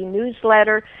free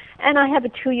newsletter, and I have a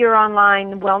 2-year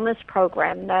online wellness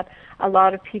program that a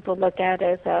lot of people look at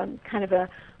as a kind of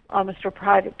almost a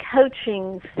private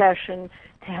coaching session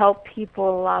to help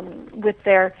people with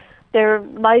their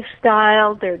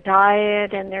lifestyle, their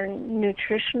diet, and their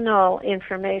nutritional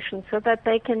information so that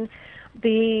they can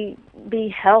be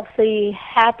healthy,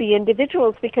 happy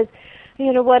individuals. Because,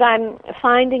 you know, what I'm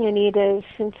finding, Anita, is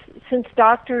since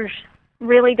doctors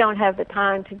really don't have the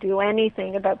time to do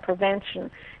anything about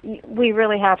prevention, we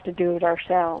really have to do it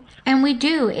ourselves. And we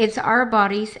do. It's our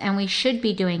bodies, and we should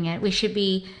be doing it. We should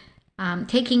be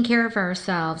taking care of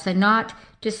ourselves and not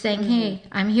just saying, hey,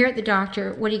 I'm here at the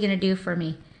doctor, what are you going to do for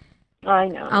me? I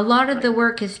know. A lot of the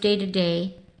work is day to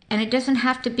day, and it doesn't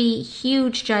have to be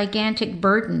huge, gigantic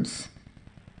burdens.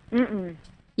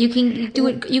 You can do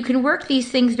it. You can work these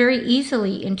things very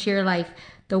easily into your life.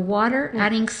 The water,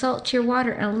 adding salt to your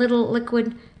water, and a little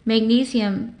liquid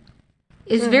magnesium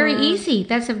is very easy.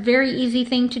 That's a very easy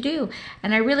thing to do.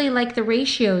 And I really like the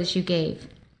ratios you gave.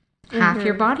 Half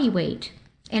your body weight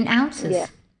in ounces.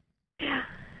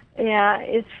 Yeah,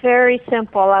 it's very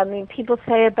simple. I mean, people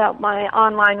say about my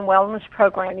online wellness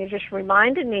program, you just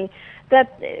reminded me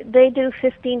that they do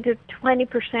 15 to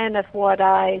 20% of what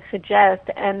I suggest,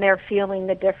 and they're feeling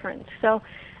the difference. So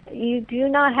you do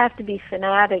not have to be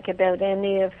fanatic about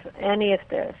any of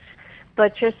this,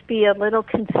 but just be a little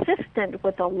consistent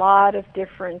with a lot of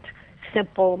different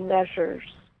simple measures.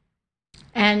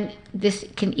 And this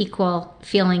can equal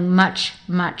feeling much,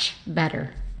 much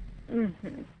better.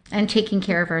 Mm-hmm. And taking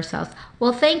care of ourselves.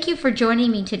 Well, thank you for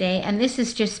joining me today. And this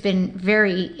has just been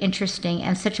very interesting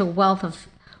and such a wealth of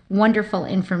wonderful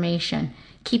information.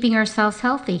 Keeping ourselves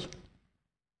healthy.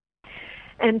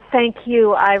 And thank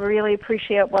you. I really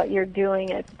appreciate what you're doing.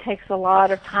 It takes a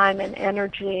lot of time and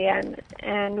energy,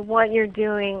 and what you're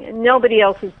doing, nobody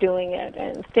else is doing it.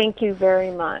 And thank you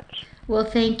very much. Well,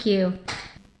 thank you.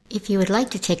 If you would like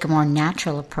to take a more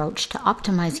natural approach to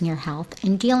optimizing your health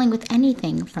and dealing with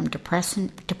anything from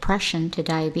depression to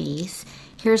diabetes,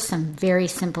 here's some very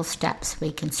simple steps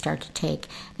we can start to take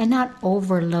and not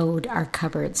overload our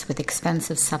cupboards with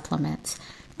expensive supplements.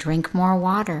 Drink more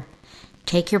water.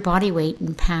 Take your body weight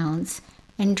in pounds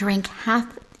and drink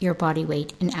half your body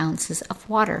weight in ounces of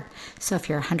water. So if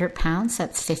you're 100 pounds,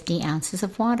 that's 50 ounces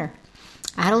of water.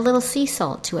 Add a little sea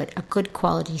salt to it, a good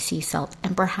quality sea salt,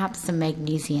 and perhaps some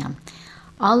magnesium.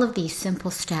 All of these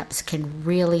simple steps can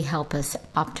really help us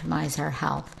optimize our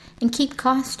health and keep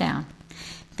costs down.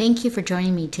 Thank you for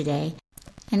joining me today.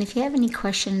 And if you have any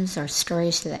questions or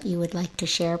stories that you would like to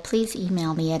share, please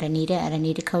email me at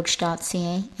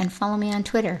anita@anitacoach.ca and follow me on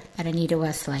Twitter at Anita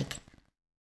Westlake.